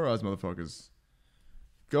terrorize motherfuckers.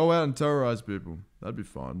 Go out and terrorize people. That'd be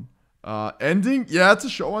fun. Ending? Yeah, it's a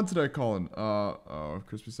short one today, Colin.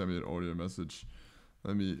 Crispy sent me an audio message.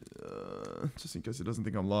 Let me, just in case he doesn't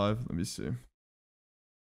think I'm live, let me see.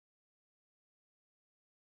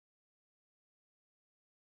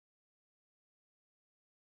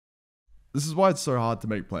 This is why it's so hard to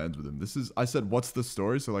make plans with him. I said, what's the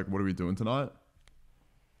story? So like, what are we doing tonight?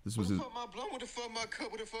 This was his.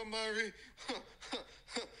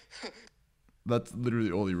 That's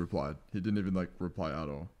literally all he replied. He didn't even like reply at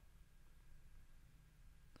all.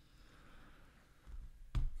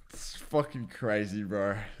 It's fucking crazy,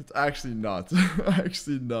 bro. It's actually nuts.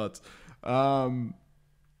 Actually nuts. If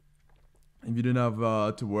you didn't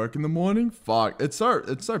have to work in the morning, fuck. It's so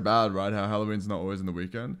bad, right? How Halloween's not always in the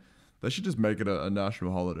weekend. They should just make it a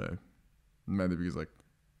national holiday. Mainly because like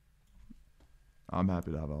I'm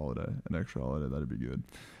happy to have a holiday, an extra holiday. That'd be good.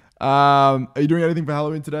 Are you doing anything for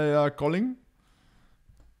Halloween today, Colin?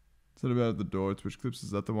 Is that about the door? Twitch clips, is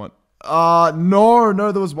that the one?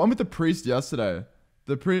 No, there was one with the priest yesterday.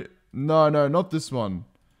 No, not this one.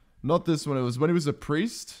 Not this one. It was when he was a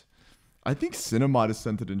priest. I think Sinner might have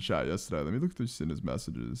sent it in chat yesterday. Let me look through Sinner's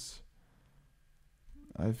messages.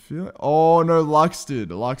 I feel like, oh no, Lux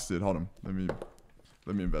did. Hold on. Let me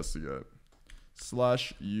investigate.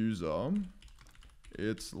 /user.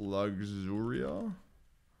 It's Luxuria.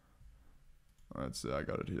 Let's see, I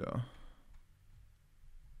got it here.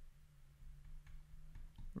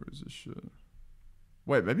 Where is this shit?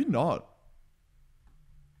 Wait, maybe not.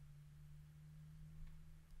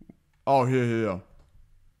 Oh, here.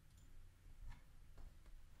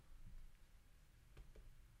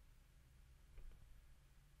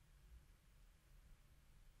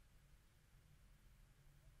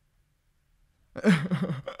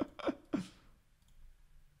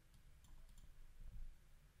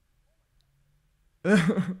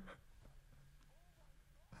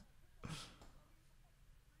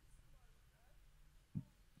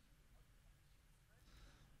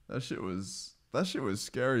 That shit was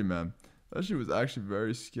scary, man. That shit was actually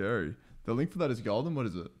very scary. The link for that is golden. What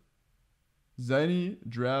is it? Zany,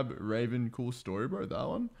 Drab, Raven, cool story, bro. That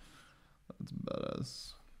one? That's badass.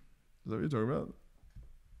 Is that what you're talking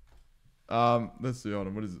about? Let's see on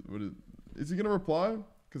him. What is it? Is he gonna reply?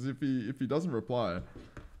 Because if he doesn't reply,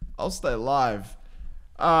 I'll stay live.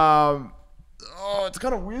 Oh, it's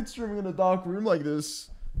kind of weird streaming in a dark room like this.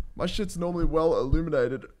 My shit's normally well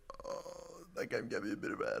illuminated. Oh, that game gave me a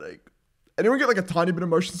bit of a headache. Anyone get like a tiny bit of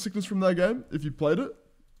motion sickness from that game if you played it?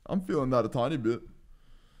 I'm feeling that a tiny bit.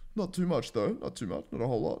 Not too much though. Not too much. Not a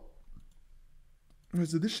whole lot. Wait,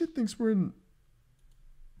 so this shit thinks we're in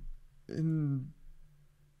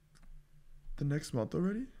the next month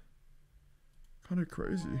already? Kind of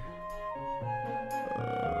crazy.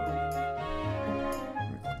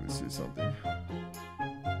 Let me quickly see something.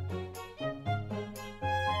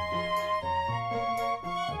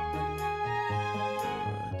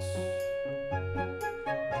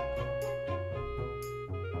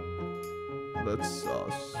 Let's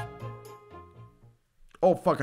Oh fuck.